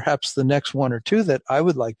podcast, and perhaps the next one or two that I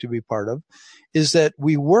would like to be part of, is that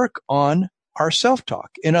we work on our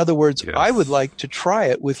self-talk. In other words, yes. I would like to try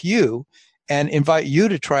it with you and invite you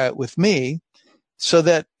to try it with me so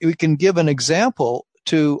that we can give an example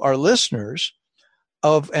to our listeners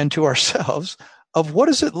and to ourselves of what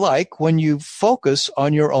is it like when you focus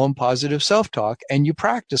on your own positive self-talk and you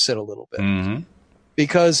practice it a little bit. Mm-hmm.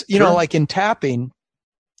 Because, you know, like in tapping,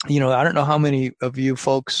 I don't know how many of you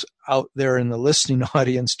folks out there in the listening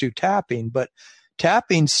audience do tapping, but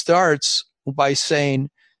tapping starts by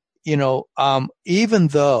saying, even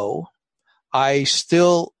though I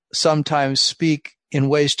still sometimes speak in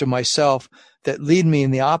ways to myself that lead me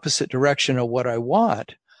in the opposite direction of what I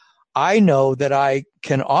want, I know that I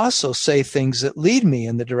can also say things that lead me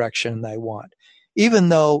in the direction I want. Even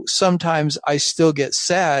though sometimes I still get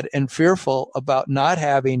sad and fearful about not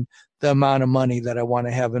having the amount of money that I want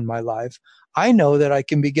to have in my life, I know that I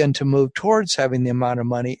can begin to move towards having the amount of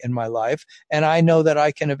money in my life, and I know that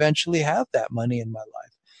I can eventually have that money in my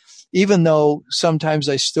life. Even though sometimes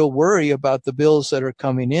I still worry about the bills that are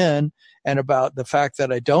coming in and about the fact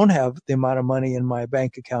that I don't have the amount of money in my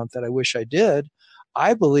bank account that I wish I did,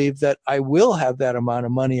 I believe that I will have that amount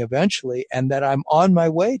of money eventually and that I'm on my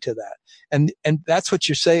way to that. And that's what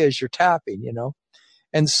you say as you're tapping,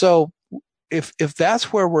 And so if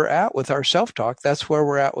that's where we're at with our self-talk, that's where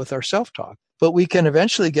we're at with our self-talk. But we can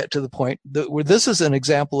eventually get to the point where this is an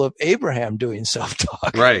example of Abraham doing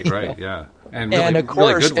self-talk. Right, yeah. And of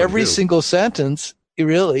course, really every single sentence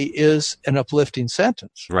really is an uplifting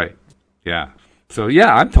sentence. Right, yeah. So,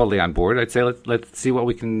 yeah, I'm totally on board. I'd say let's see what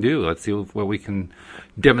we can do. Let's see what we can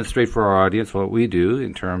demonstrate for our audience, what we do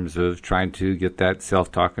in terms of trying to get that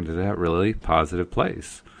self-talk into that really positive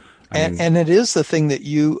place. And it is the thing that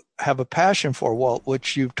you have a passion for, Walt,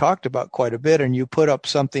 which you've talked about quite a bit. And you put up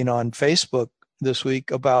something on Facebook this week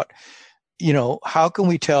about, how can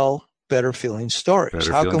we tell better feeling stories?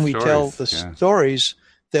 How can we tell the stories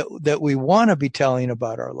that we want to be telling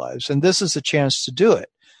about our lives? And this is a chance to do it,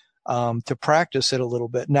 to practice it a little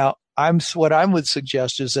bit. Now, what I would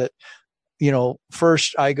suggest is that,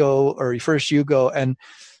 first I go or first you go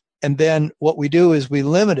and then what we do is we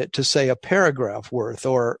limit it to, say, a paragraph worth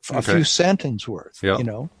or a few sentences worth,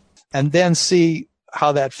 and then see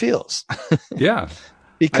how that feels. Yeah.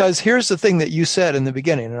 Because here's the thing that you said in the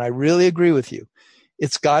beginning, and I really agree with you.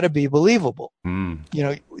 It's got to be believable.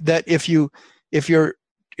 That if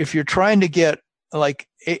you're trying to get, like,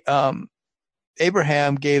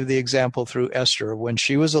 Abraham gave the example through Esther when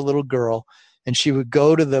she was a little girl and she would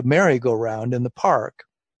go to the merry-go-round in the park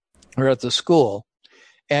or at the school.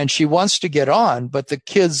 And she wants to get on, but the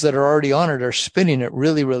kids that are already on it are spinning it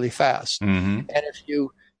really, really fast. Mm-hmm. And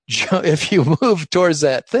if you move towards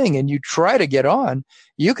that thing and you try to get on,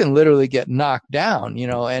 you can literally get knocked down,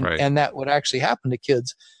 and that would actually happen to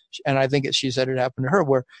kids. And I think she said it happened to her,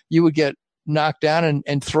 where you would get knocked down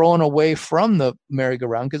and thrown away from the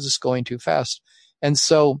merry-go-round because it's going too fast. And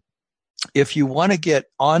so if you want to get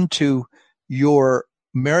onto your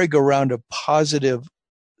merry-go-round of positive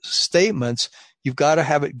statements, you've got to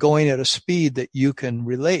have it going at a speed that you can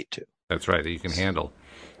relate to. That's right, that you can handle.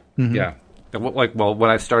 Mm-hmm. Yeah. When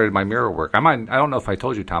I started my mirror work, I don't know if I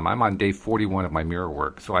told you, Tom, I'm on day 41 of my mirror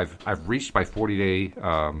work. So I've reached my 40-day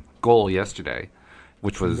goal yesterday,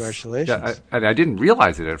 which was... Congratulations. I didn't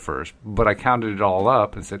realize it at first, but I counted it all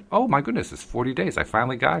up and said, oh my goodness, it's 40 days. I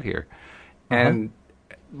finally got here. Uh-huh. And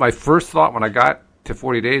my first thought when I got to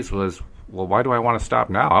 40 days was, well, why do I want to stop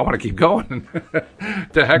now? I want to keep going.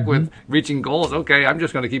 To heck with reaching goals. Okay, I'm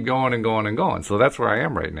just going to keep going and going and going. So that's where I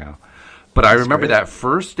am right now. But I remember that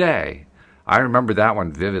first day. I remember that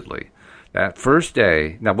one vividly. That first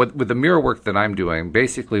day. Now, with the mirror work that I'm doing,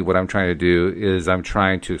 basically what I'm trying to do is I'm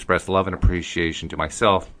trying to express love and appreciation to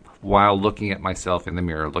myself while looking at myself in the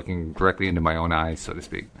mirror, looking directly into my own eyes, so to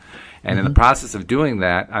speak. And in the process of doing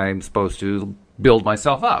that, I'm supposed to build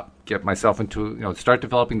myself up, get myself into, start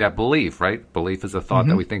developing that belief, right? Belief is a thought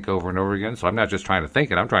that we think over and over again. So I'm not just trying to think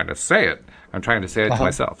it, I'm trying to say it. I'm trying to say it to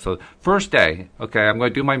myself. So first day, okay, I'm going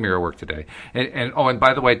to do my mirror work today. And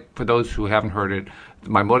by the way, for those who haven't heard it,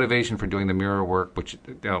 my motivation for doing the mirror work, which,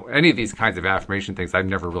 any of these kinds of affirmation things, I've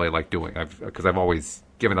never really liked doing because I've always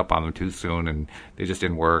given up on them too soon and they just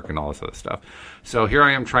didn't work and all this other stuff. So here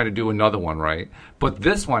I am trying to do another one, right? But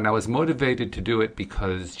this one, I was motivated to do it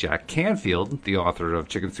because Jack Canfield, the author of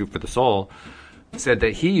Chicken Soup for the Soul, said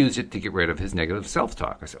that he used it to get rid of his negative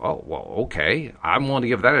self-talk. I said, oh, well, okay. I'm willing to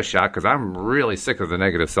give that a shot because I'm really sick of the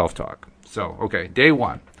negative self-talk. So, okay, day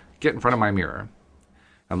one, get in front of my mirror.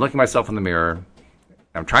 I'm looking at myself in the mirror.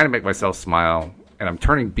 I'm trying to make myself smile, and I'm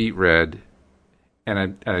turning beet red,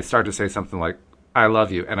 and I start to say something like, I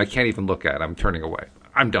love you, and I can't even look at it. I'm turning away.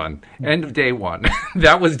 I'm done. End of day one.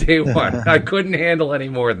 That was day one. I couldn't handle any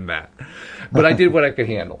more than that. But I did what I could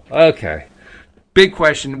handle. Okay. Big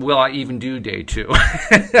question, will I even do day two?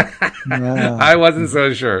 I wasn't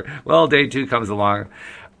so sure. Well, day two comes along,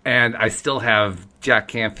 and I still have Jack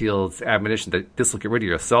Canfield's admonition that this will get rid of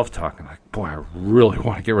your self-talk. I'm like, boy, I really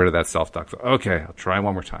want to get rid of that self-talk. So, okay, I'll try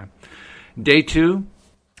one more time. Day two,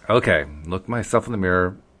 okay, look myself in the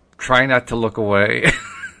mirror, try not to look away.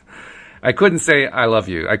 I couldn't say I love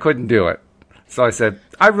you. I couldn't do it. So I said,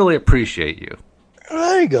 I really appreciate you.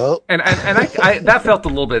 There you go. And I that felt a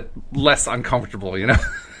little bit less uncomfortable, a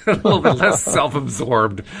little bit less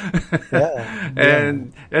self-absorbed. Yeah.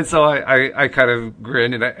 And so I kind of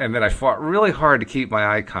grinned, and then I fought really hard to keep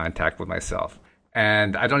my eye contact with myself.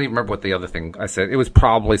 And I don't even remember what the other thing I said. It was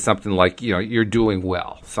probably something like, you're doing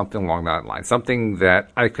well, something along that line, something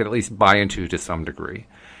that I could at least buy into to some degree.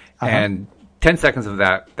 And 10 seconds of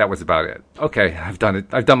that was about it. Okay, I've done it.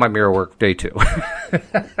 I've done my mirror work day two.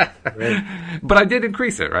 Right. But I did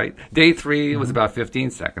increase it, right? Day three, it was about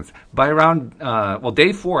 15 seconds. By around,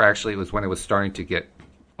 day four, actually, was when it was starting to get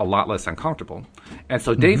a lot less uncomfortable. And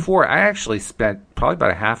so day four, I actually spent probably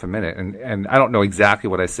about a half a minute. And I don't know exactly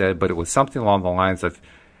what I said, but it was something along the lines of,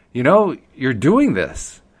 you're doing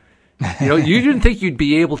this. You didn't think you'd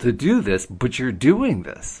be able to do this, but you're doing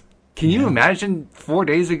this. Can you imagine 4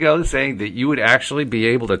 days ago saying that you would actually be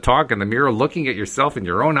able to talk in the mirror, looking at yourself in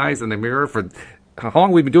your own eyes in the mirror for how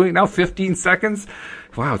long we've been doing it now? 15 seconds?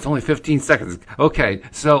 Wow, it's only 15 seconds. Okay,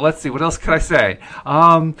 so let's see. What else could I say?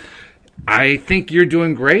 I think you're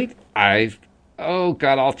doing great. Oh,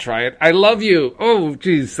 God, I'll try it. I love you. Oh,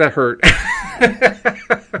 geez, that hurt.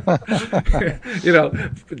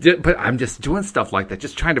 But I'm just doing stuff like that,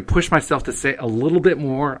 just trying to push myself to say a little bit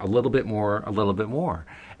more, a little bit more, a little bit more.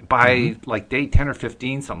 By like day 10 or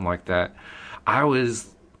 15, something like that, I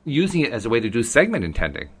was using it as a way to do segment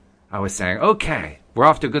intending. I was saying, okay, we're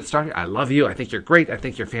off to a good start. I love you. I think you're great. I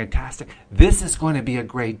think you're fantastic. This is going to be a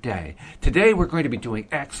great day. Today we're going to be doing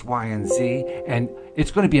X, Y, and Z, and it's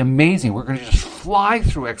going to be amazing. We're going to just fly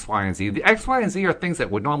through X, Y, and Z. The X, Y, and Z are things that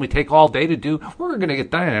would normally take all day to do. We're going to get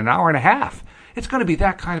done in an hour and a half. It's going to be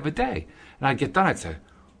that kind of a day. And I'd get done. I'd say,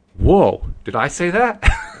 whoa, did I say that?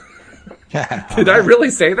 Did I really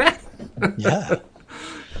say that? Yeah.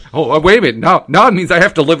 Oh, wait a minute. Now it means I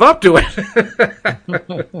have to live up to it.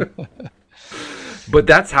 But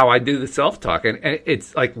that's how I do the self-talk. And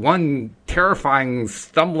it's like one terrifying,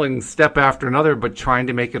 stumbling step after another, but trying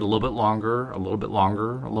to make it a little bit longer, a little bit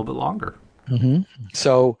longer, a little bit longer. Mm-hmm.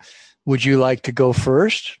 So would you like to go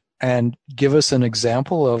first and give us an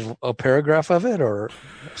example of a paragraph of it or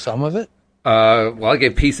some of it? Well, I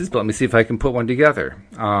gave pieces, but let me see if I can put one together.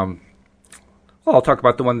 Well, I'll talk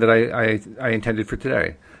about the one that I intended for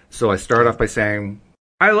today. So I start off by saying,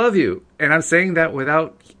 I love you. And I'm saying that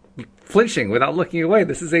without flinching, without looking away.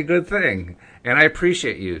 This is a good thing. And I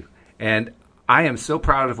appreciate you. And I am so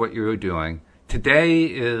proud of what you're doing. Today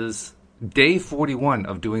is day 41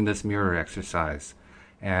 of doing this mirror exercise.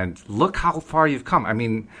 And look how far you've come. I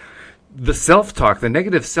mean, the self-talk, the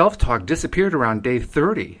negative self-talk disappeared around day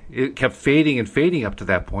 30. It kept fading and fading up to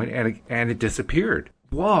that point, and it disappeared.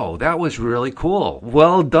 Whoa, that was really cool.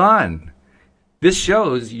 Well done. This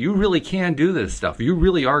shows you really can do this stuff. You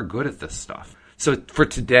really are good at this stuff. So for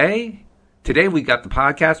today we got the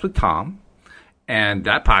podcast with Tom. And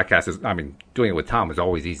that podcast is, doing it with Tom is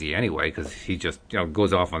always easy anyway, because he just,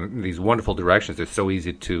 goes off on these wonderful directions. It's so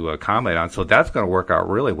easy to comment on. So that's going to work out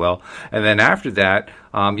really well. And then after that,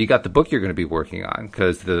 you got the book you're going to be working on,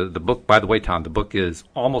 because the book, by the way, Tom, the book is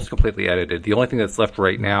almost completely edited. The only thing that's left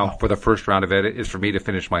right now for the first round of edit is for me to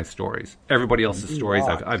finish my stories. Everybody else's stories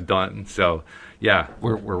I've done. So yeah,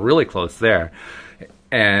 we're really close there.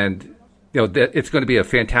 And that it's going to be a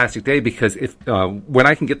fantastic day, because if when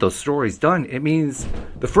I can get those stories done, it means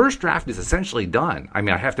the first draft is essentially done. I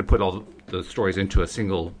mean, I have to put all the stories into a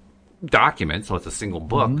single document, so it's a single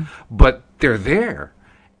book, but they're there.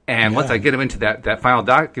 And once I get them into that final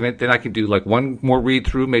document, then I can do like one more read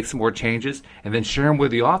through, make some more changes, and then share them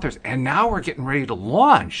with the authors. And now we're getting ready to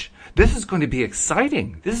launch. This is going to be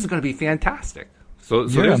exciting. This is going to be fantastic. So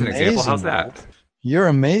there's an example. How's that? You're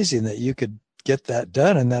amazing that you could get that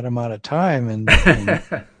done in that amount of time. And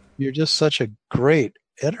you're just such a great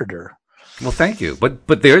editor. Well, thank you.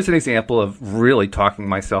 But there's an example of really talking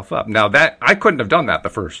myself up. Now, that I couldn't have done that the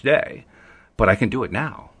first day, but I can do it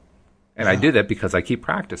now. And I did that because I keep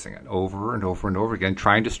practicing it over and over and over again,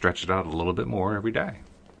 trying to stretch it out a little bit more every day.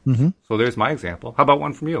 Mm-hmm. So there's my example. How about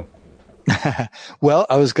one from you? Well,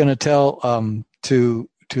 I was going to tell to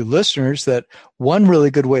listeners that one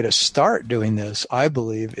really good way to start doing this, I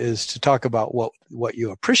believe, is to talk about what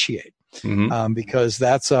you appreciate, because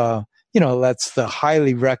that's that's the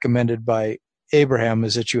highly recommended by Abraham,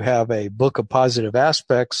 is that you have a book of positive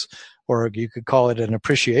aspects, or you could call it an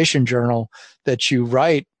appreciation journal, that you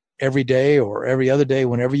write every day or every other day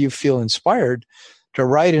whenever you feel inspired to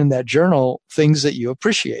write in that journal things that you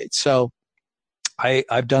appreciate. So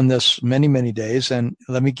I've done this many, many days, and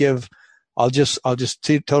I'll just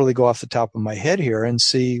totally go off the top of my head here and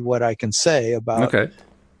see what I can say about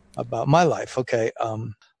my life. Okay.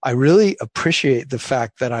 I really appreciate the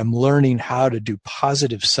fact that I'm learning how to do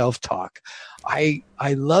positive self-talk. I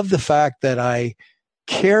love the fact that I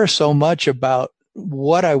care so much about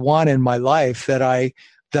what I want in my life that I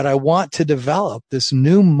want to develop this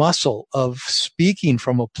new muscle of speaking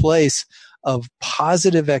from a place of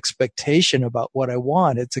positive expectation about what I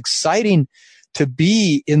want. It's exciting to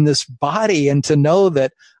be in this body and to know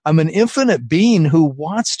that I'm an infinite being who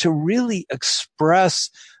wants to really express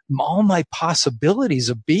all my possibilities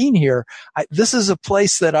of being here. This is a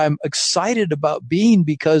place that I'm excited about being,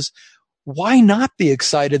 because why not be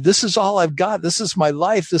excited? This is all I've got. This is my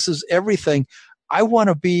life. This is everything. I want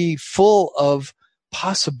to be full of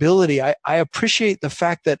possibility. I appreciate the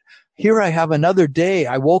fact that here I have another day.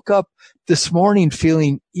 I woke up this morning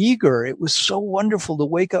feeling eager. It was so wonderful to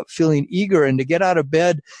wake up feeling eager and to get out of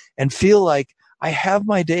bed and feel like I have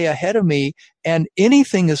my day ahead of me and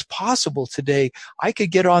anything is possible today. I could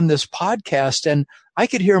get on this podcast and I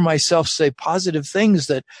could hear myself say positive things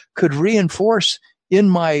that could reinforce in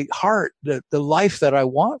my heart the life that I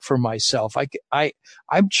want for myself.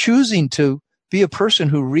 I'm choosing to be a person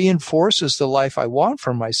who reinforces the life I want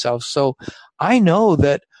for myself. So I know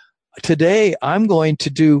that today I'm going to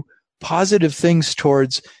do positive things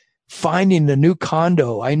towards finding a new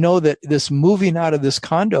condo. I know that this moving out of this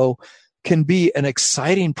condo can be an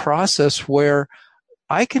exciting process where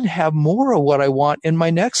I can have more of what I want in my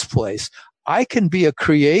next place. I can be a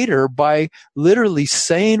creator by literally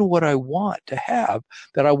saying what I want to have,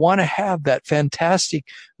 that I want to have that fantastic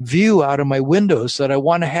view out of my windows, that I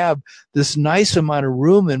want to have this nice amount of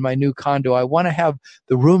room in my new condo. I want to have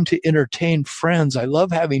the room to entertain friends. I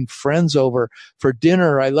love having friends over for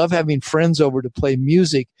dinner. I love having friends over to play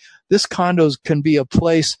music. This condo can be a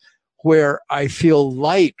place where I feel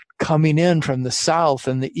light coming in from the south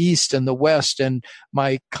and the east and the west, and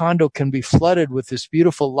my condo can be flooded with this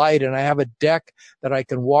beautiful light, and I have a deck that I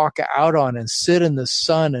can walk out on and sit in the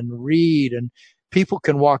sun and read, and people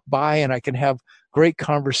can walk by and I can have great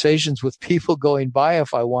conversations with people going by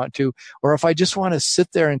if I want to, or if I just want to sit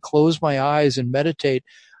there and close my eyes and meditate,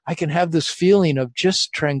 I can have this feeling of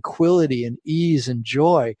just tranquility and ease and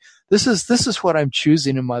joy. This is what I'm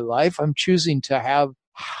choosing in my life. I'm choosing to have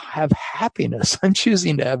happiness. I'm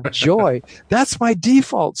choosing to have joy. That's my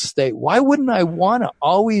default state. Why wouldn't I want to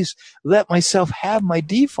always let myself have my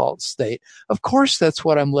default state? Of course, that's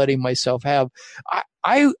what I'm letting myself have.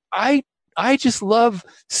 I just love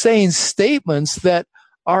saying statements that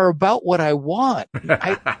are about what I want.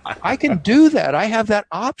 I can do that. I have that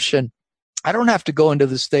option. I don't have to go into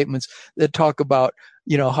the statements that talk about,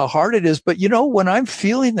 how hard it is. But, when I'm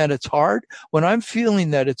feeling that it's hard, when I'm feeling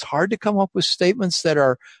that it's hard to come up with statements that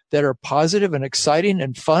are positive and exciting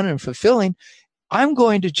and fun and fulfilling, I'm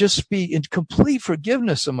going to just be in complete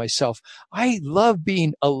forgiveness of myself. I love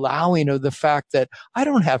being allowing of the fact that I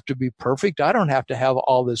don't have to be perfect. I don't have to have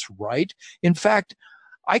all this right. In fact,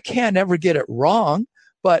 I can't ever get it wrong,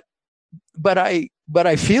 but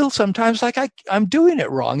I feel sometimes like I'm doing it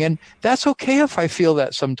wrong. And that's okay if I feel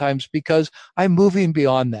that sometimes, because I'm moving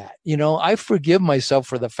beyond that. I forgive myself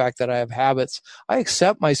for the fact that I have habits. I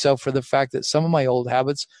accept myself for the fact that some of my old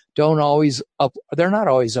habits they're not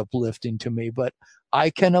always uplifting to me, but I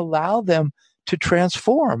can allow them to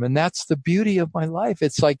transform. And that's the beauty of my life.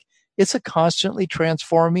 It's like It's a constantly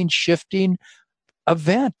transforming, shifting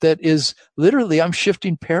event that is literally, I'm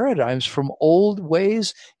shifting paradigms from old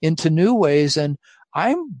ways into new ways. And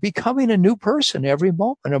I'm becoming a new person every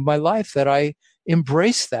moment of my life that I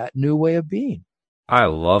embrace that new way of being. I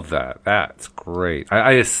love that. That's great.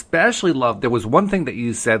 I especially love, there was one thing that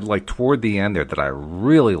you said like toward the end there that I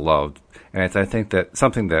really loved. And it's, I think that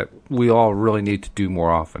something that we all really need to do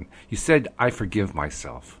more often. You said, I forgive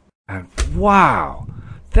myself. And wow,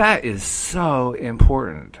 that is so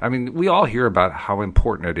important. I mean, we all hear about how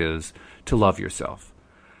important it is to love yourself.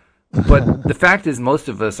 But the fact is, most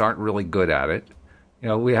of us aren't really good at it. You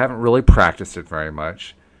know, we haven't really practiced it very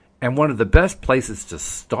much. And one of the best places to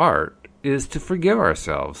start is to forgive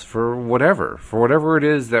ourselves for whatever it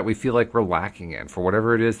is that we feel like we're lacking in, for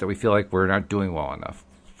whatever it is that we feel like we're not doing well enough.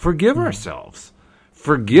 Forgive ourselves.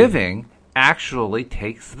 Forgiving actually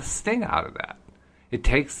takes the sting out of that. It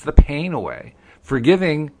takes the pain away.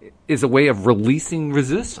 Forgiving is a way of releasing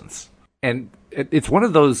resistance. And it's one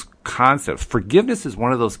of those concepts. Forgiveness is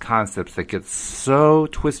one of those concepts that gets so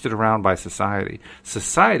twisted around by society.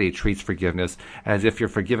 Society treats forgiveness as if you're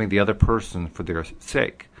forgiving the other person for their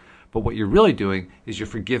sake. But what you're really doing is you're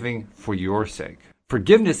forgiving for your sake.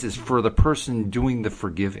 Forgiveness is for the person doing the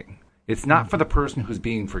forgiving. It's not for the person who's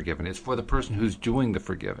being forgiven. It's for the person who's doing the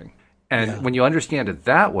forgiving. And when you understand it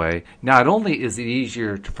that way, not only is it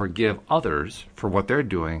easier to forgive others for what they're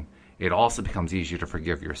doing, it also becomes easier to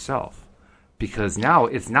forgive yourself. Because now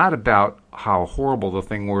it's not about how horrible the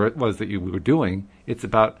thing was that you were doing. It's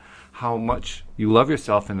about how much you love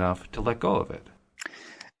yourself enough to let go of it.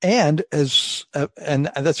 And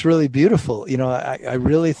and that's really beautiful. You know, I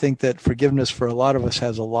really think that forgiveness for a lot of us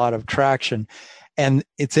has a lot of traction. And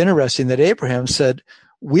it's interesting that Abraham said,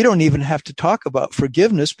 we don't even have to talk about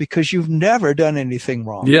forgiveness because you've never done anything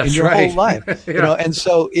wrong in your whole life. Yeah. You know, and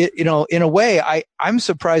so in a way, I'm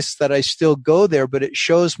surprised that I still go there, but it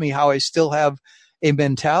shows me how I still have a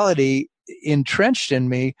mentality entrenched in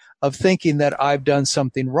me of thinking that I've done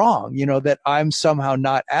something wrong, you know, that I'm somehow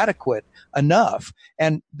not adequate enough.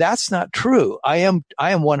 And that's not true. I am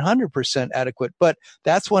 100% adequate, but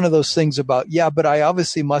that's one of those things about, but I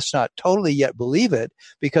obviously must not totally yet believe it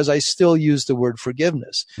because I still use the word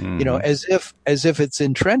forgiveness, you know, as if it's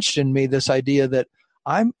entrenched in me, this idea that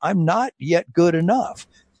I'm not yet good enough.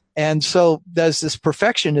 And so there's this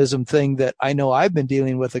perfectionism thing that I know I've been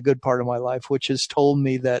dealing with a good part of my life, which has told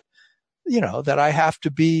me that, you know, that I have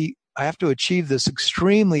to achieve this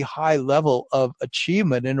extremely high level of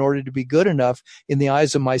achievement in order to be good enough in the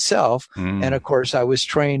eyes of myself. And of course I was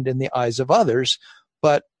trained in the eyes of others,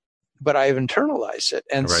 but I've internalized it.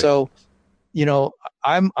 And so, you know,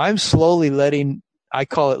 I'm slowly I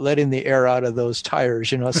call it letting the air out of those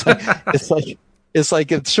tires. You know, it's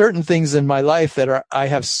like if certain things in my life that I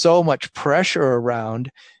have so much pressure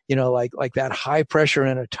around, you know, like that high pressure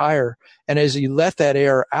in a tire. And as you let that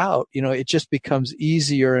air out, you know, it just becomes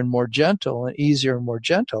easier and more gentle and easier and more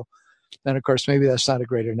gentle. And of course, maybe that's not a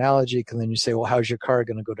great analogy because then you say, well, how's your car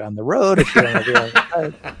going to go down the road if you don't have air on the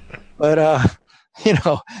tire? But, you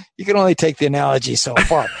know, you can only take the analogy so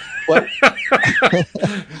far.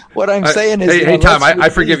 What I'm saying is, hey, Tom, I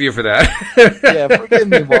forgive you for that. Yeah, forgive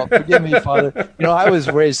me, Walt. Forgive me, Father. You know, I was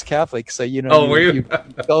raised Catholic, so you know, you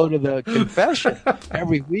go to the confession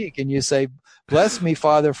every week and you say, "Bless me,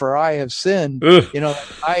 Father, for I have sinned." You know,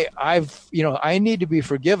 I need to be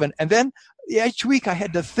forgiven. And then each week I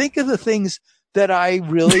had to think of the things that I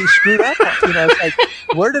really screwed up. You know, it's like,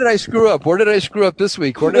 where did I screw up? Where did I screw up this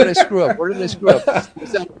week? Where did I screw up? Where did I screw up?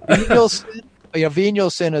 Is that venial sin? You know, venial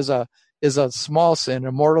sin is a small sin.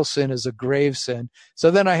 A mortal sin is a grave sin.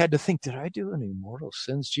 So then I had to think, did I do any mortal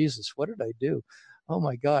sins? Jesus, what did I do? Oh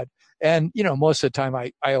my God. And, you know, most of the time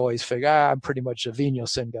I always figure, I'm pretty much a venial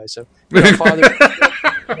sin guy. So, you know, Father,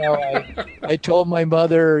 you know, I told my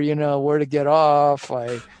mother, you know, where to get off.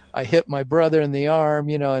 I hit my brother in the arm,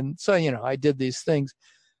 you know, and so, you know, I did these things.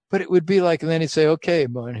 But it would be like, and then he'd say, okay,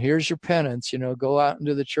 man, here's your penance, you know, go out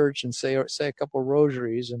into the church and say a couple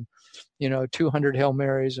rosaries and, you know, 200 Hail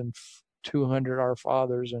Marys and 200 Our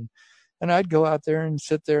Fathers. And I'd go out there and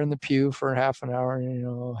sit there in the pew for half an hour and, you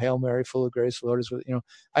know, Hail Mary, full of grace, the Lord is with you. Know,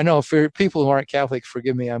 I know for people who aren't Catholic,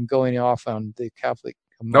 forgive me, I'm going off on the Catholic.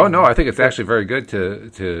 No, I think it's actually very good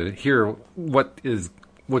to hear what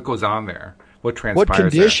goes on there. What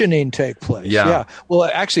conditioning take place? Yeah. Well,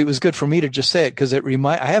 actually, it was good for me to just say it because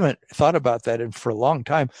I haven't thought about that for a long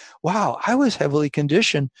time. Wow, I was heavily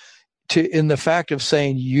conditioned in the fact of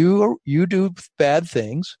saying you do bad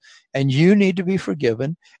things and you need to be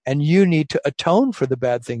forgiven and you need to atone for the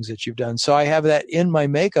bad things that you've done. So I have that in my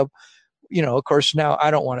makeup, of course, now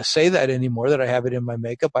I don't want to say that anymore, that I have it in my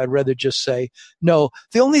makeup. I'd rather just say, no,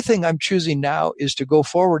 the only thing I'm choosing now is to go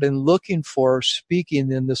forward and looking for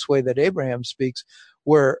speaking in this way that Abraham speaks,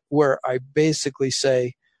 where I basically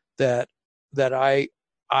say that I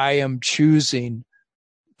am choosing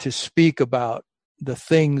to speak about the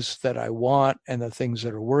things that I want and the things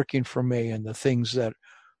that are working for me and the things that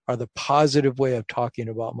are the positive way of talking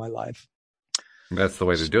about my life. That's the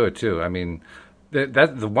way to do it too. I mean, that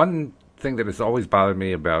the one thing that has always bothered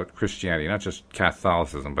me about Christianity, not just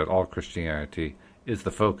Catholicism, but all Christianity, is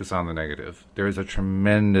the focus on the negative. There is a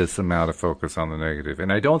tremendous amount of focus on the negative,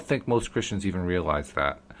 and I don't think most Christians even realize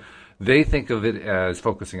that. They think of it as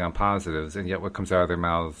focusing on positives, and yet what comes out of their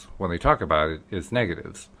mouths when they talk about it is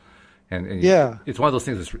negatives. And yeah, it's one of those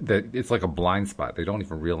things that it's like a blind spot. They don't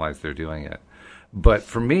even realize they're doing it. But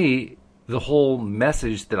for me, the whole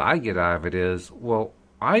message that I get out of it is, well,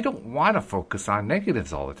 I don't want to focus on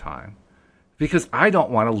negatives all the time because I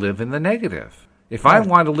don't want to live in the negative. If I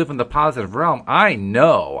want to live in the positive realm, I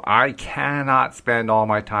know I cannot spend all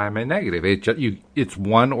my time in negative. It's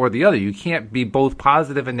one or the other. You can't be both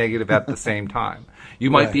positive and negative at the same time.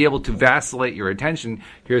 You might be able to vacillate your attention.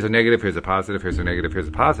 Here's a negative, here's a positive, here's a negative, here's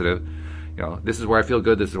a positive. This is where I feel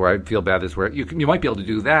good, this is where I feel bad, this is where you might be able to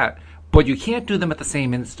do that, but you can't do them at the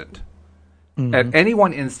same instant. Mm-hmm. At any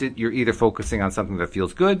one instant, you're either focusing on something that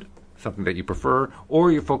feels good, something that you prefer,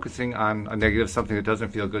 or you're focusing on a negative, something that doesn't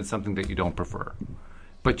feel good, something that you don't prefer.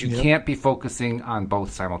 But you can't be focusing on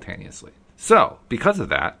both simultaneously. So, because of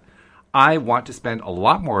that, I want to spend a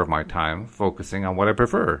lot more of my time focusing on what I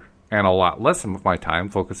prefer, and a lot less of my time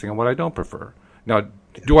focusing on what I don't prefer. Now,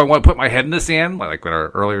 do I want to put my head in the sand, like in our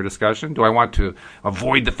earlier discussion? Do I want to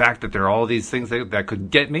avoid the fact that there are all these things that could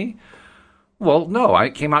get me? Well, no, I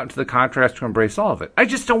came out into the contrast to embrace all of it. I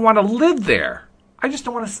just don't want to live there. I just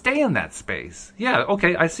don't want to stay in that space. Yeah,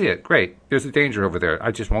 okay, I see it. Great. There's a danger over there.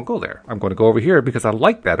 I just won't go there. I'm going to go over here because I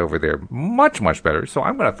like that over there much, much better. So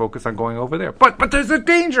I'm going to focus on going over there. But there's a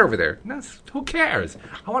danger over there. Who cares?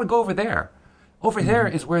 I want to go over there. Over there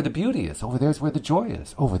is where the beauty is. Over there is where the joy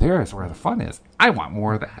is. Over there is where the fun is. I want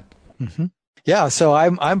more of that. Mm-hmm. Yeah, so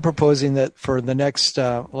I'm proposing that for the next,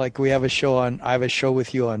 like I have a show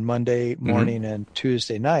with you on Monday morning and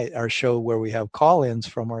Tuesday night, our show where we have call-ins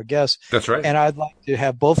from our guests. That's right. And I'd like to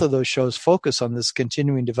have both of those shows focus on this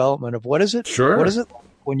continuing development of what is it? Sure. What is it like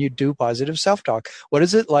when you do positive self-talk? What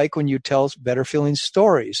is it like when you tell better feeling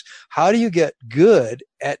stories? How do you get good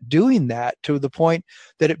at doing that to the point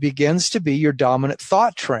that it begins to be your dominant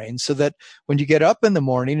thought train, so that when you get up in the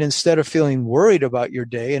morning, instead of feeling worried about your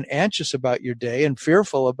day and anxious about your day and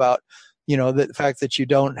fearful about, the fact that you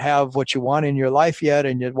don't have what you want in your life yet,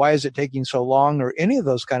 and why is it taking so long, or any of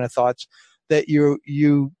those kind of thoughts, that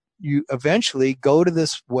you eventually go to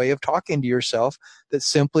this way of talking to yourself that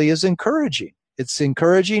simply is encouraging. It's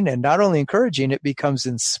encouraging, and not only encouraging, it becomes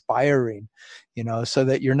inspiring, so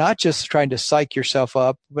that you're not just trying to psych yourself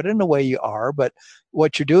up, but in a way you are, but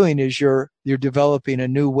what you're doing is you're developing a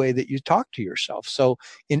new way that you talk to yourself. So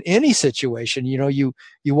in any situation, you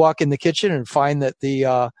walk in the kitchen and find that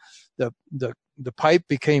the pipe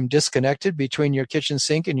became disconnected between your kitchen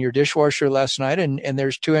sink and your dishwasher last night, and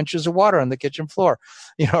there's 2 inches of water on the kitchen floor,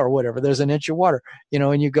 or whatever. There's an inch of water,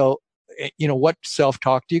 and you go, what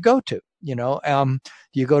self-talk do you go to? Do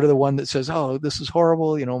you go to the one that says, "Oh, this is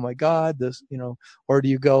horrible. Oh my God, this," or do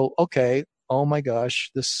you go, "Okay, oh my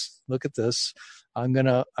gosh, look at this. I'm going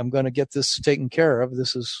to get this taken care of.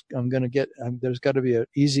 There's got to be an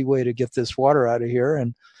easy way to get this water out of here.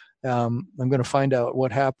 And, I'm going to find out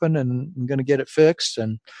what happened, and I'm going to get it fixed.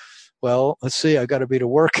 And well, let's see, I got to be to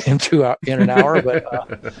work in an hour, but,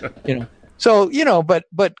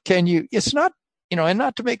 but can you, it's not, and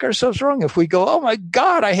not to make ourselves wrong. If we go, oh my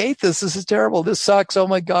God, I hate this. This is terrible. This sucks. Oh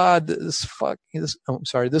my God, this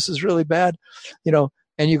is really bad,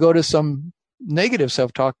 and you go to some negative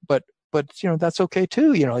self-talk, but that's okay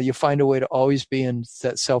too. You find a way to always be in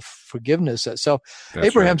that self-forgiveness,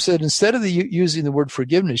 Abraham said, instead of using the word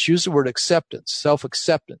forgiveness, use the word acceptance,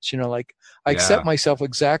 self-acceptance, like I accept myself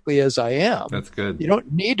exactly as I am. That's good. You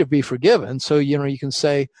don't need to be forgiven. So, you can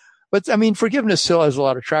say, but I mean, forgiveness still has a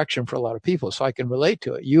lot of traction for a lot of people, so I can relate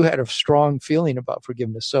to it. You had a strong feeling about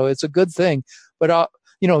forgiveness, so it's a good thing. But,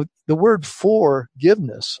 the word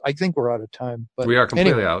forgiveness, I think we're out of time. But we are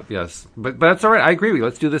completely out, yes. But that's all right. I agree with you.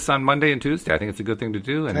 Let's do this on Monday and Tuesday. I think it's a good thing to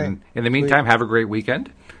do. And in the meantime, have a great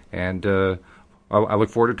weekend. And I look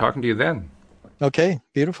forward to talking to you then. Okay,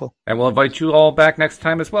 beautiful. And we'll invite you all back next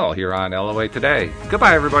time as well here on LOA Today.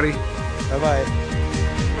 Goodbye, everybody. Bye-bye.